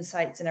the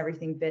insights and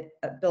everything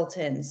built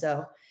in.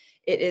 So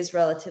it is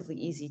relatively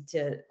easy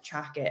to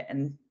track it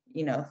and,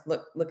 you know,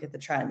 look at the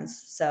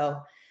trends.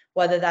 So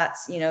whether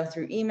that's, you know,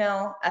 through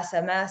email,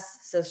 SMS,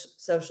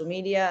 social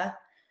media,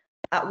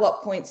 at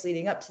what points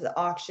leading up to the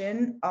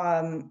auction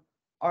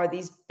are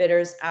these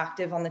bidders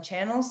active on the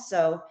channels?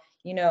 So,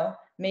 you know,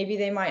 maybe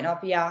they might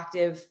not be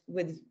active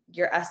with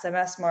your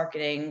SMS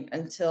marketing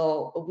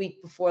until a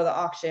week before the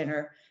auction,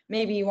 or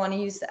maybe you want to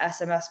use the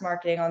SMS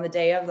marketing on the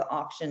day of the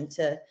auction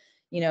to,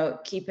 you know,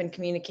 keep in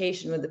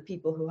communication with the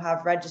people who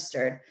have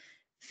registered.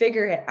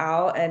 Figure it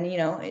out. And, you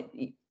know,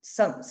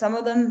 some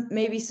of them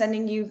may be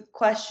sending you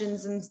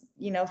questions and,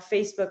 you know,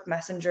 Facebook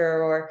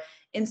Messenger or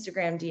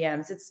Instagram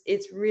DMs.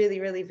 It's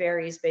really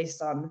varies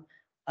based on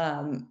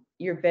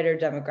your bidder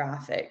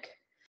demographic.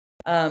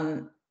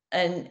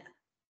 And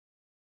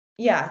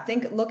yeah,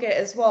 look at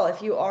as well,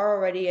 if you are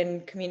already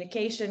in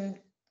communication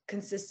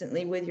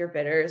consistently with your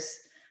bidders,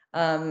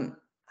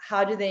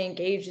 how do they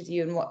engage with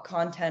you and what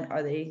content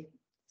are they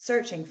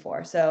searching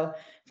for? So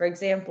for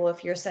example,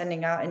 if you're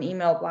sending out an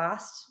email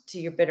blast to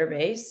your bidder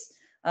base,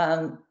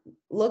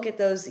 look at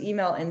those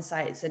email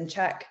insights and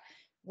check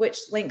which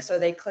links are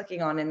they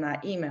clicking on in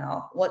that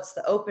email? What's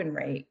the open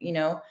rate? You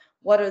know,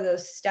 what are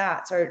those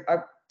stats?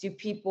 Or do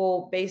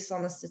people, based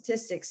on the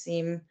statistics,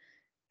 seem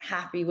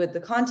happy with the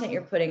content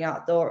you're putting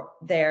out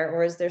there,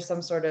 or is there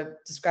some sort of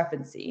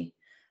discrepancy?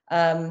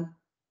 And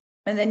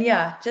then,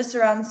 yeah, just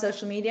around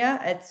social media,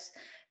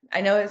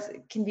 I know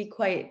it can be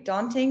quite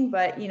daunting,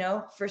 but, you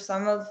know, for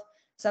some of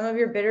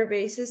your bidder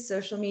bases,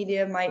 social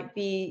media might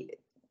be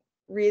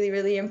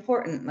really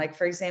important. Like,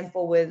 for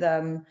example,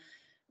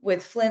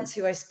 with Flint's,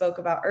 who I spoke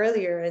about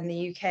earlier in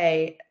the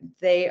UK,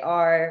 they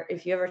are,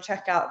 if you ever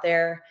check out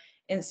their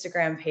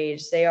Instagram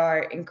page, they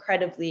are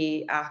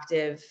incredibly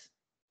active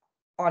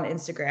on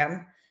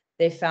Instagram.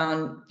 They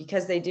found,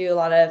 because they do a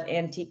lot of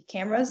antique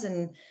cameras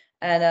and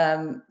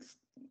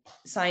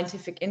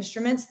scientific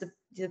instruments,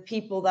 the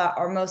people that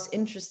are most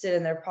interested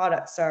in their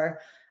products are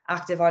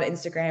active on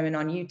Instagram and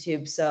on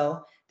YouTube.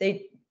 So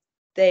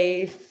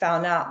they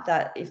found out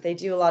that if they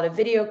do a lot of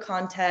video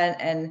content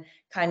and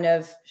kind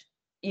of,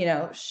 you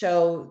know,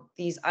 show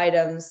these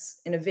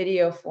items in a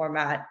video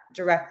format,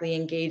 directly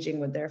engaging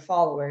with their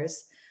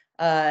followers,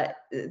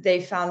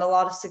 they found a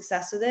lot of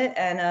success with it.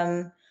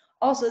 And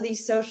also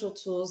these social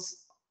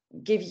tools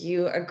give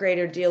you a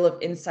greater deal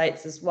of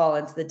insights as well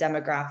into the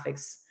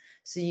demographics.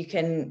 So you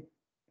can,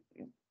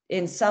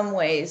 in some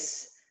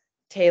ways,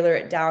 tailor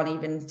it down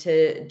even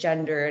to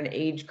gender and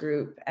age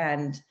group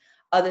and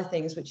other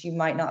things which you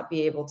might not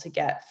be able to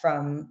get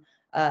from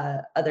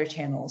other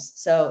channels.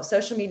 So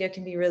social media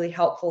can be really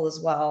helpful as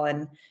well,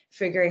 and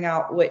figuring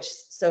out which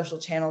social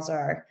channels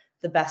are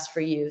the best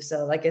for you.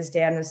 So like, as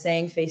Dan was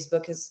saying,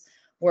 Facebook has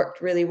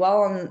worked really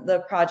well on the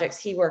projects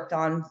he worked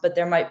on, but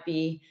there might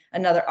be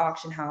another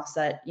auction house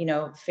that, you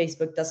know,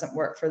 Facebook doesn't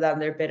work for them.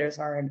 Their bidders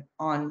aren't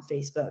on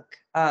Facebook.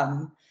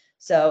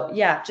 So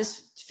yeah,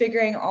 just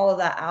figuring all of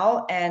that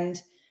out.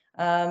 And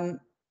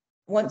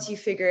once you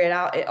figure it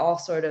out, it all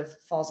sort of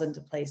falls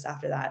into place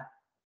after that.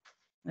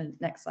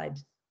 Next slide.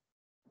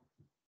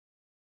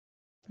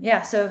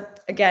 Yeah, so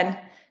again,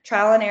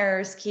 trial and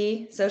error is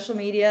key. Social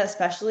media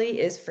especially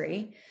is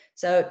free.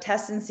 So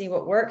test and see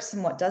what works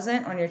and what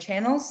doesn't on your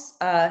channels.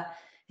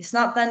 It's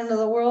not the end of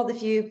the world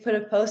if you put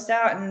a post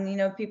out and, you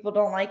know, people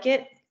don't like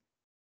it.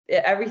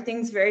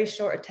 Everything's very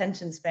short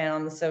attention span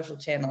on the social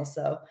channels.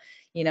 So,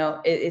 you know,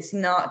 it's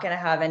not going to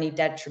have any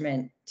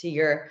detriment to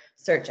your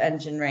search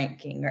engine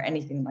ranking or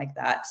anything like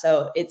that.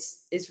 So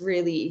it's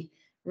really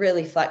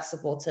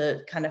flexible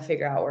to kind of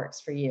figure out what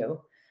works for you.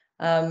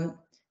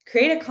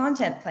 Create a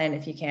content plan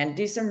if you can.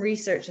 Do some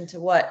research into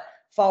what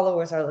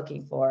followers are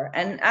looking for.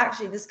 And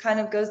actually, this kind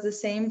of goes the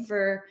same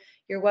for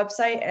your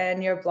website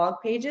and your blog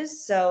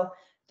pages. So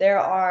there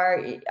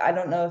are, I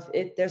don't know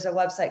if there's a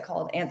website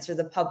called Answer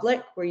the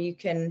Public, where you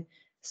can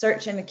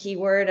search in a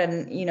keyword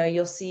and, you know,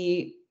 you'll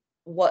see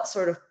what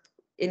sort of,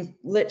 in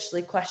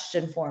literally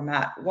question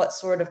format, what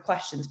sort of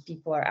questions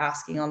people are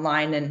asking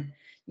online. And,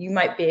 you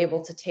might be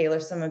able to tailor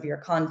some of your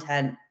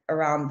content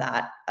around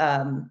that.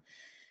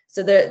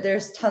 So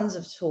there's tons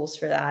of tools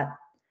for that.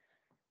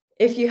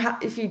 If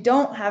you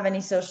don't have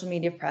any social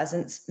media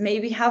presence,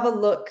 maybe have a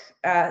look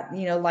at,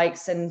 you know,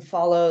 likes and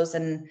follows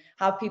and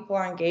how people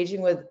are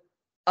engaging with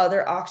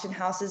other auction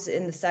houses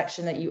in the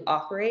section that you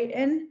operate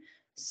in.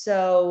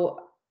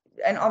 So,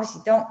 and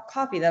obviously don't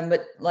copy them,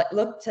 but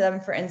look to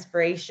them for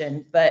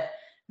inspiration, but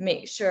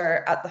make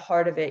sure at the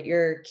heart of it,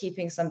 you're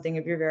keeping something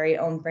of your very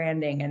own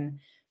branding and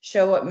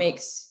show what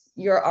makes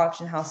your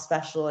auction house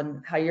special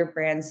and how your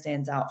brand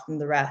stands out from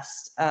the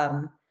rest.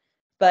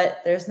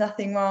 But there's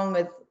nothing wrong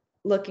with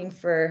looking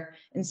for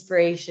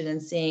inspiration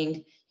and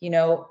seeing, you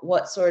know,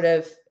 what sort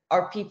of,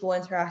 are people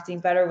interacting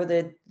better with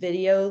a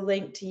video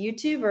link to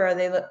YouTube, or are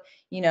they,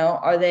 you know,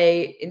 are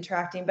they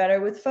interacting better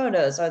with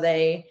photos? Are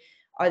they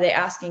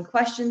asking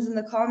questions in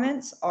the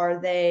comments? Are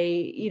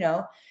they, you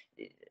know,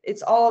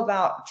 it's all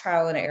about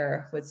trial and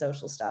error with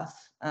social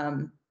stuff.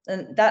 And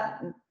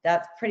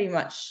that's pretty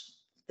much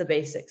the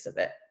basics of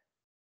it.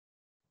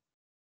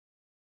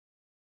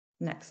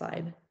 Next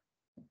slide.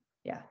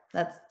 Yeah,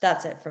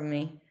 that's it from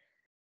me.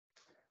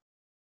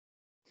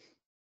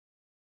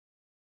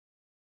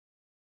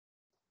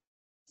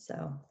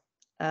 So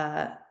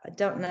I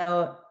don't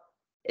know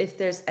if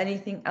there's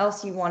anything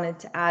else you wanted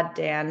to add,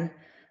 Dan,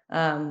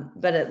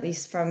 but at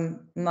least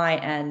from my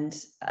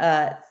end,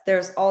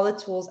 there's all the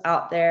tools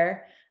out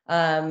there.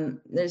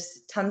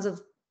 There's tons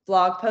of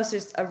blog posts.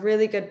 There's a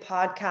really good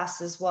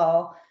podcast as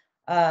well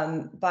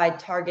by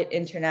Target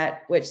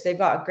Internet, which they've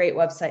got a great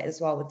website as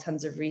well with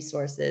tons of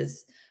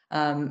resources.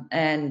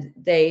 And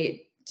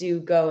they do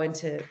go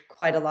into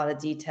quite a lot of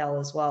detail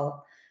as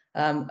well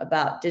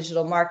about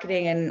digital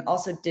marketing and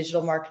also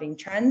digital marketing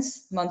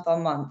trends month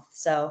on month.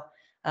 So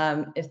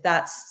if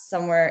that's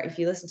somewhere, if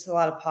you listen to a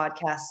lot of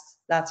podcasts,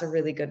 that's a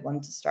really good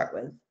one to start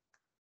with.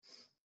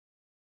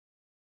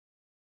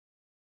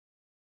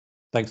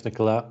 Thanks,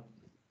 Nicolette.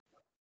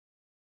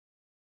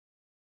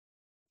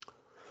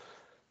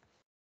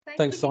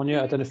 Thanks,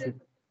 Sonia. I don't know if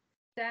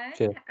Dan,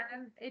 sure.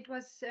 It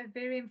was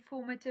very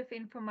informative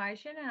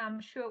information, and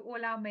I'm sure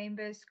all our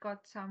members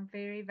got some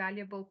very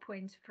valuable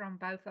points from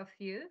both of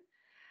you.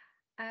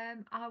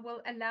 I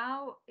will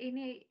allow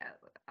any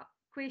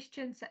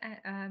questions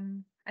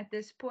at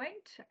this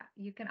point.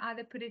 You can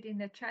either put it in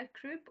the chat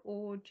group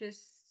or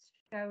just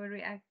show a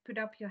react, put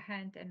up your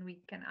hand and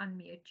we can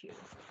unmute you.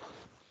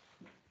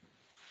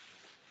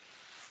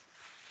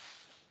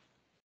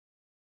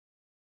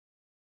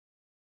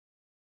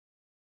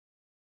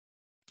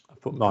 I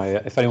put my,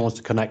 if anyone wants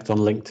to connect on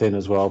LinkedIn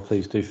as well,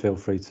 please do feel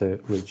free to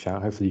reach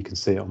out. Hopefully you can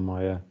see it on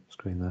my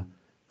screen there.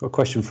 Got a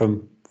question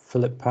from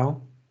Philip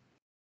Powell.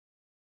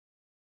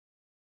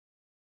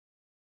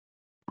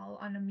 I'll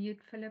unmute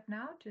Philip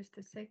now, just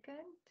a second.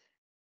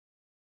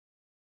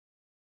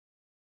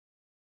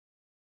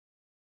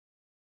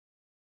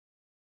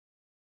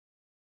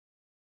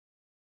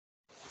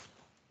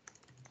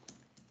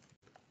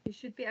 You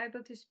should be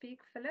able to speak,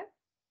 Philip.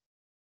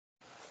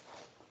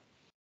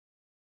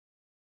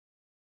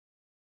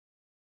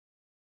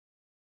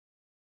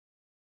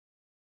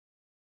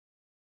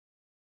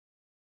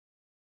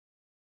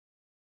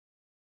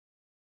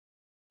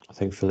 I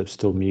think Philip's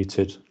still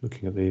muted,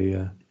 looking at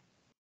the...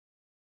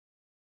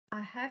 I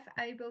have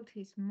enabled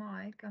his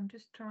mic. I'm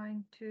just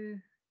trying to...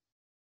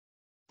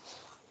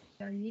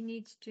 So he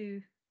needs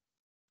to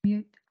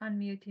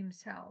unmute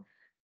himself.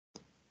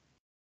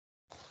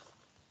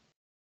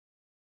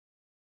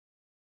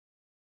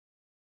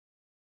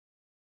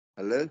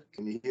 Hello,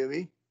 can you hear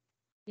me?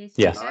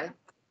 Yes.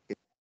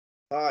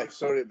 Hi,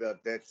 sorry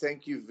about that.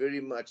 Thank you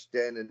very much,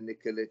 Dan and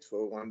Nicolette, for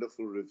a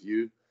wonderful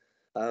review.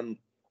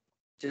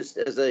 Just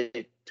as a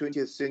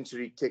 20th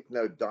century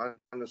techno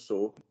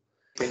dinosaur,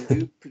 can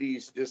you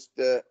please just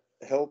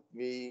help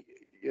me,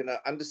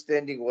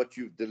 understanding what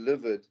you've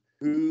delivered,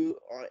 who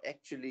I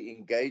actually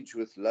engage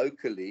with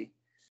locally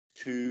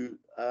to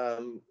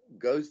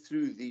go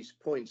through these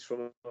points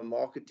from a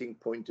marketing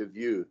point of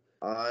view?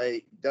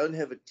 I don't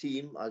have a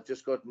team. I've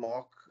just got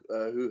Mark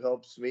who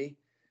helps me,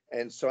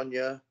 and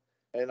Sonia,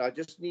 and I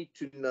just need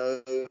to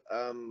know,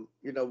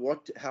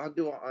 how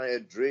do I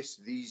address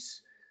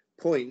these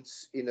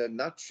points in a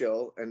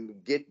nutshell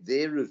and get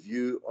their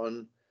review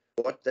on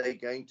what they're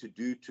going to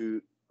do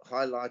to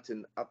highlight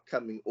an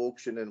upcoming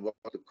auction and what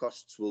the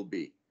costs will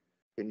be.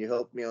 Can you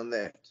help me on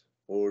that,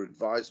 or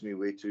advise me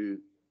where to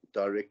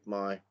direct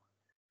my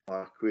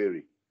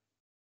query?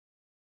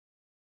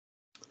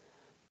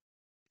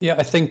 Yeah,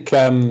 I think,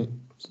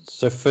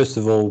 so first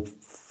of all,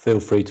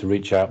 feel free to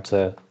reach out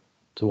to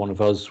one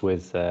of us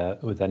with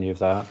any of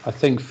that. I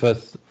think for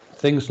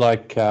things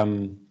like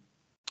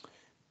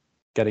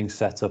getting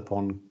set up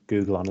on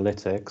Google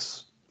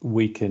Analytics,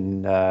 we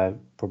can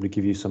probably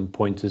give you some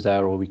pointers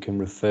there, or we can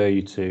refer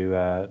you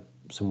to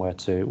somewhere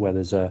where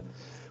there's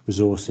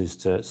resources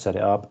to set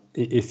it up.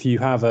 If you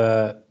have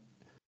a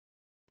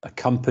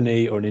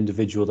company or an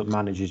individual that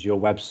manages your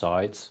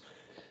website,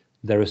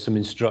 there are some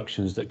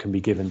instructions that can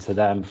be given to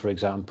them, for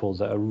example,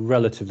 that are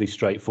relatively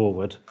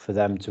straightforward for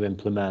them to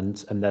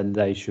implement, and then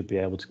they should be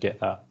able to get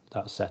that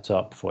set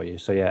up for you.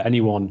 So yeah,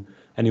 anyone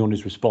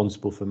who's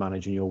responsible for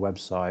managing your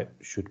website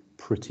should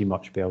pretty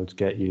much be able to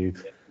get you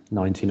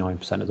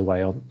 99% of the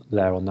way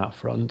on that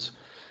front.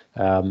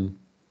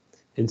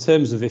 In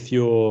terms of if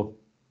you're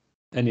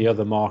any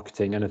other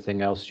marketing,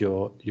 anything else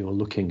you're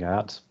looking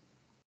at,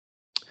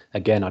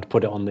 again, I'd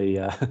put it on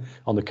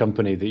the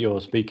company that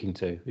you're speaking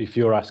to. If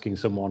you're asking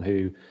someone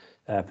who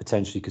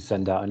potentially could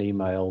send out an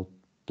email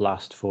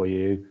blast for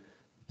you,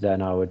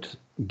 then I would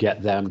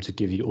get them to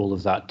give you all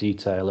of that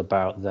detail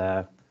about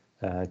their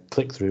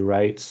click-through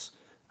rates.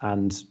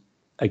 And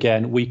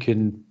again, we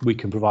can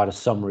provide a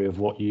summary of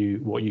what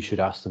you should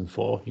ask them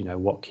for,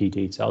 what key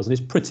details. And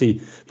it's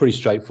pretty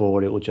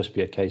straightforward. It will just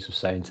be a case of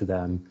saying to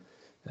them,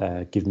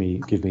 give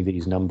me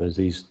these numbers,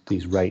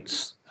 these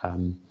rates,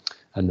 and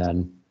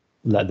then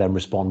let them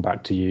respond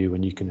back to you,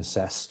 and you can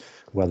assess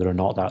whether or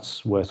not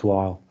that's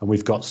worthwhile. And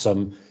we've got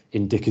some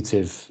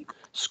indicative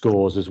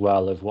scores as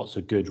well of what's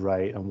a good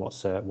rate and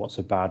what's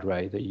a bad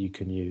rate that you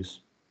can use.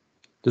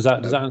 Does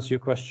that answer your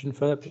question,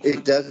 Philip?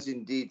 It does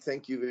indeed.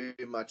 Thank you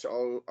very much.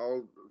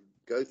 I'll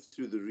go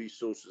through the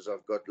resources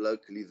I've got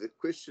locally. The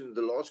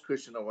last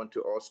question I want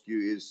to ask you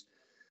is,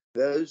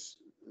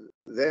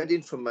 that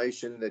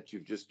information that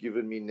you've just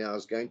given me now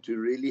is going to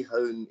really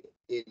hone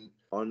in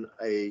on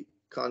a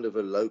kind of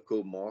a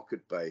local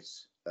market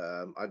base.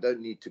 I don't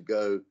need to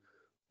go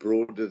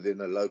broader than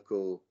a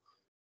local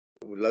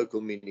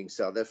meaning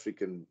South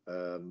African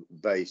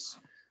base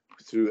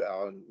through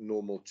our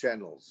normal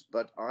channels.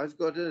 But I've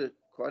got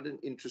quite an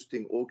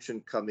interesting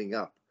auction coming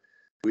up,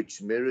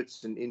 which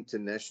merits an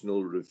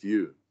international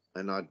review,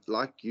 and I'd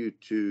like you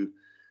to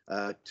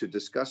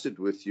discuss it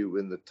with you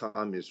when the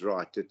time is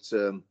right.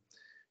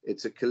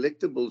 It's a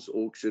collectibles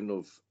auction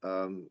of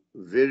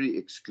very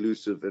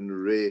exclusive and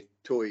rare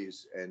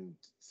toys and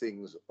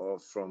things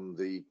from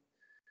the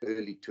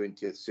early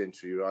 20th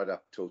century right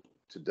up till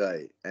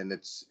today, and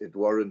it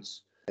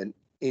warrants an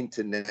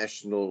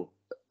international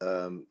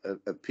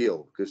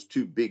appeal, because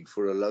too big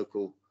for a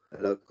local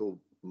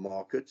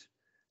market,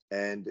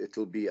 and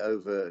it'll be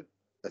over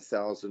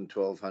 1,000,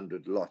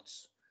 1,200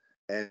 lots.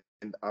 And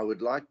I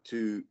would like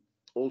to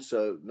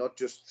also not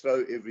just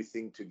throw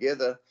everything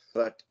together,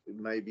 but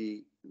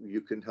maybe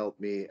you can help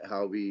me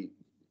how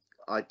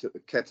I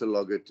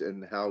catalog it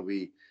and how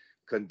we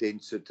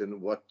condense it,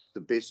 and what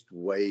the best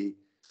way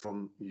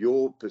from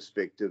your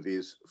perspective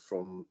is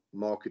from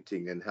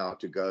marketing and how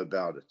to go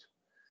about it.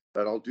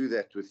 But I'll do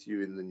that with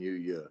you in the new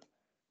year.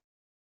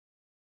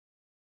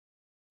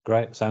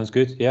 Great, sounds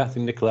good. Yeah, I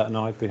think Nicolette and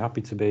I would be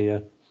happy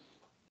to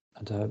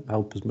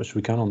help as much as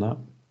we can on that.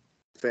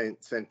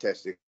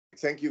 Fantastic.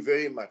 Thank you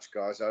very much,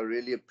 guys. I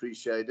really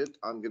appreciate it.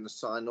 I'm going to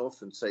sign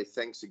off and say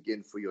thanks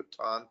again for your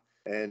time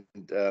and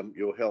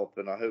your help.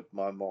 And I hope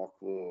my Mark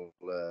will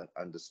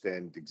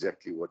understand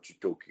exactly what you're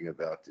talking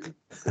about,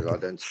 because I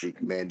don't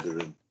speak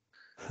Mandarin.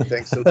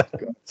 Thanks a lot,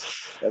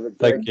 guys. Have a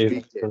great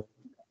weekend. Thank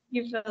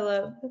you,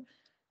 Philip.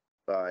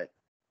 Bye.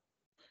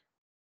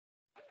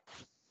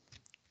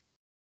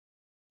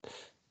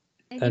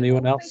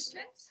 Anyone else?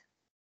 Questions?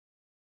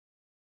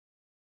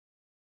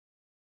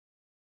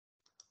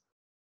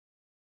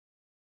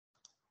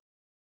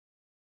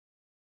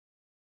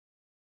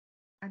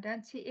 I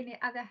don't see any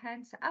other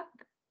hands up.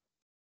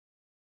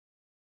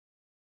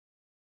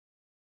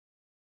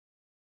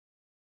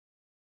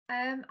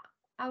 I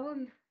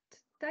will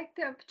take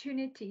the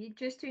opportunity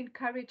just to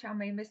encourage our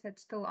members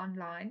that's still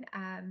online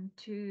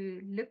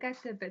to look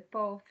at the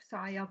Bidpath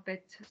SAIA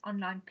Bid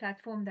online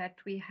platform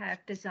that we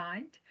have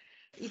designed.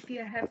 If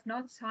you have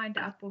not signed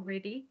up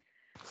already,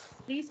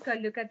 please go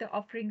look at the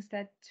offerings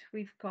that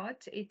we've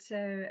got. It's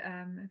a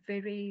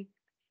very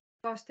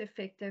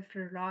cost-effective,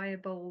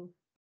 reliable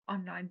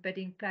online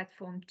bidding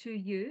platform to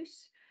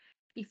use.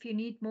 If you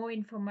need more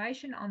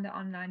information on the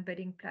online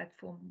bidding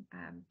platform,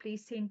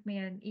 please send me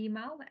an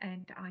email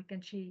and I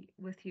can share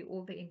with you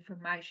all the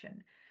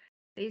information.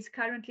 There's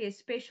currently a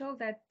special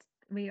that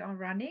we are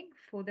running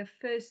for the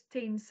first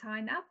 10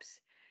 sign-ups.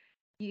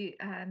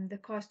 The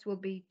cost will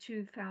be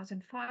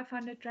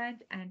 2,500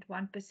 Rand and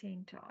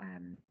 1%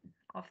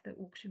 of the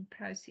auction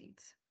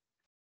proceeds.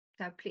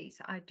 So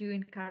please, I do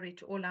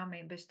encourage all our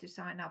members to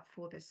sign up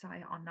for the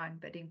SAIA online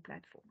bidding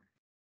platform.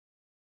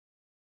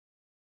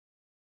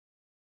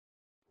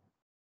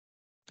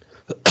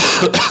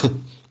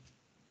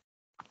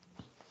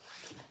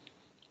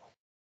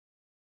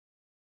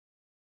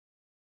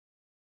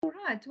 All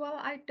right, well,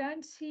 I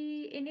don't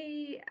see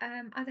any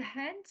other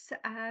hands.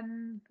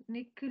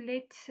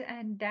 Nicolette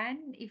and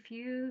Dan, if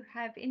you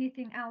have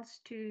anything else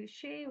to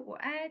share or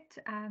add,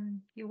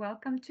 you're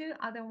welcome to.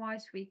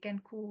 Otherwise, we can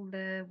call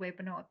the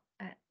webinar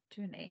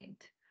to an end.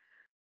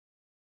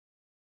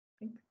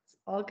 It's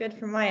all good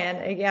from my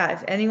end. Yeah,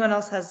 if anyone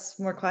else has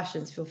more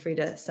questions, feel free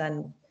to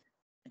send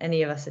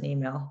any of us an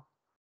email.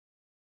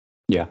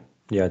 Yeah,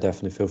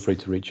 definitely feel free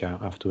to reach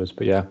out afterwards.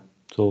 But yeah,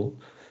 it's all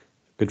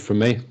good from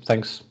me.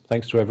 Thanks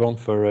to everyone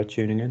for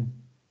tuning in.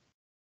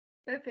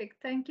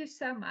 Perfect. Thank you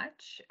so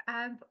much.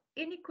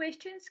 Any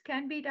questions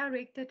can be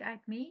directed at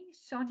me,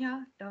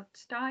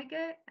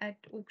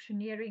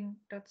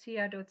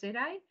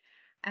 sonia.steiger@auctioneering.co.za.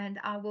 and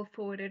I will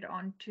forward it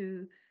on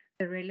to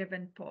the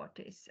relevant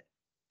parties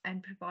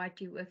and provide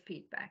you with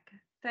feedback.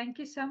 Thank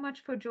you so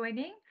much for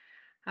joining.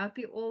 Hope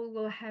you all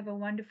will have a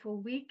wonderful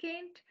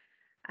weekend,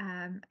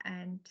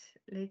 and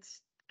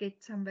let's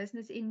get some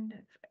business in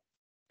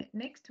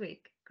next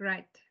week.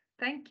 Great.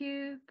 Thank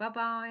you.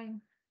 Bye-bye.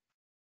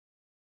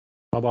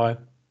 Bye-bye.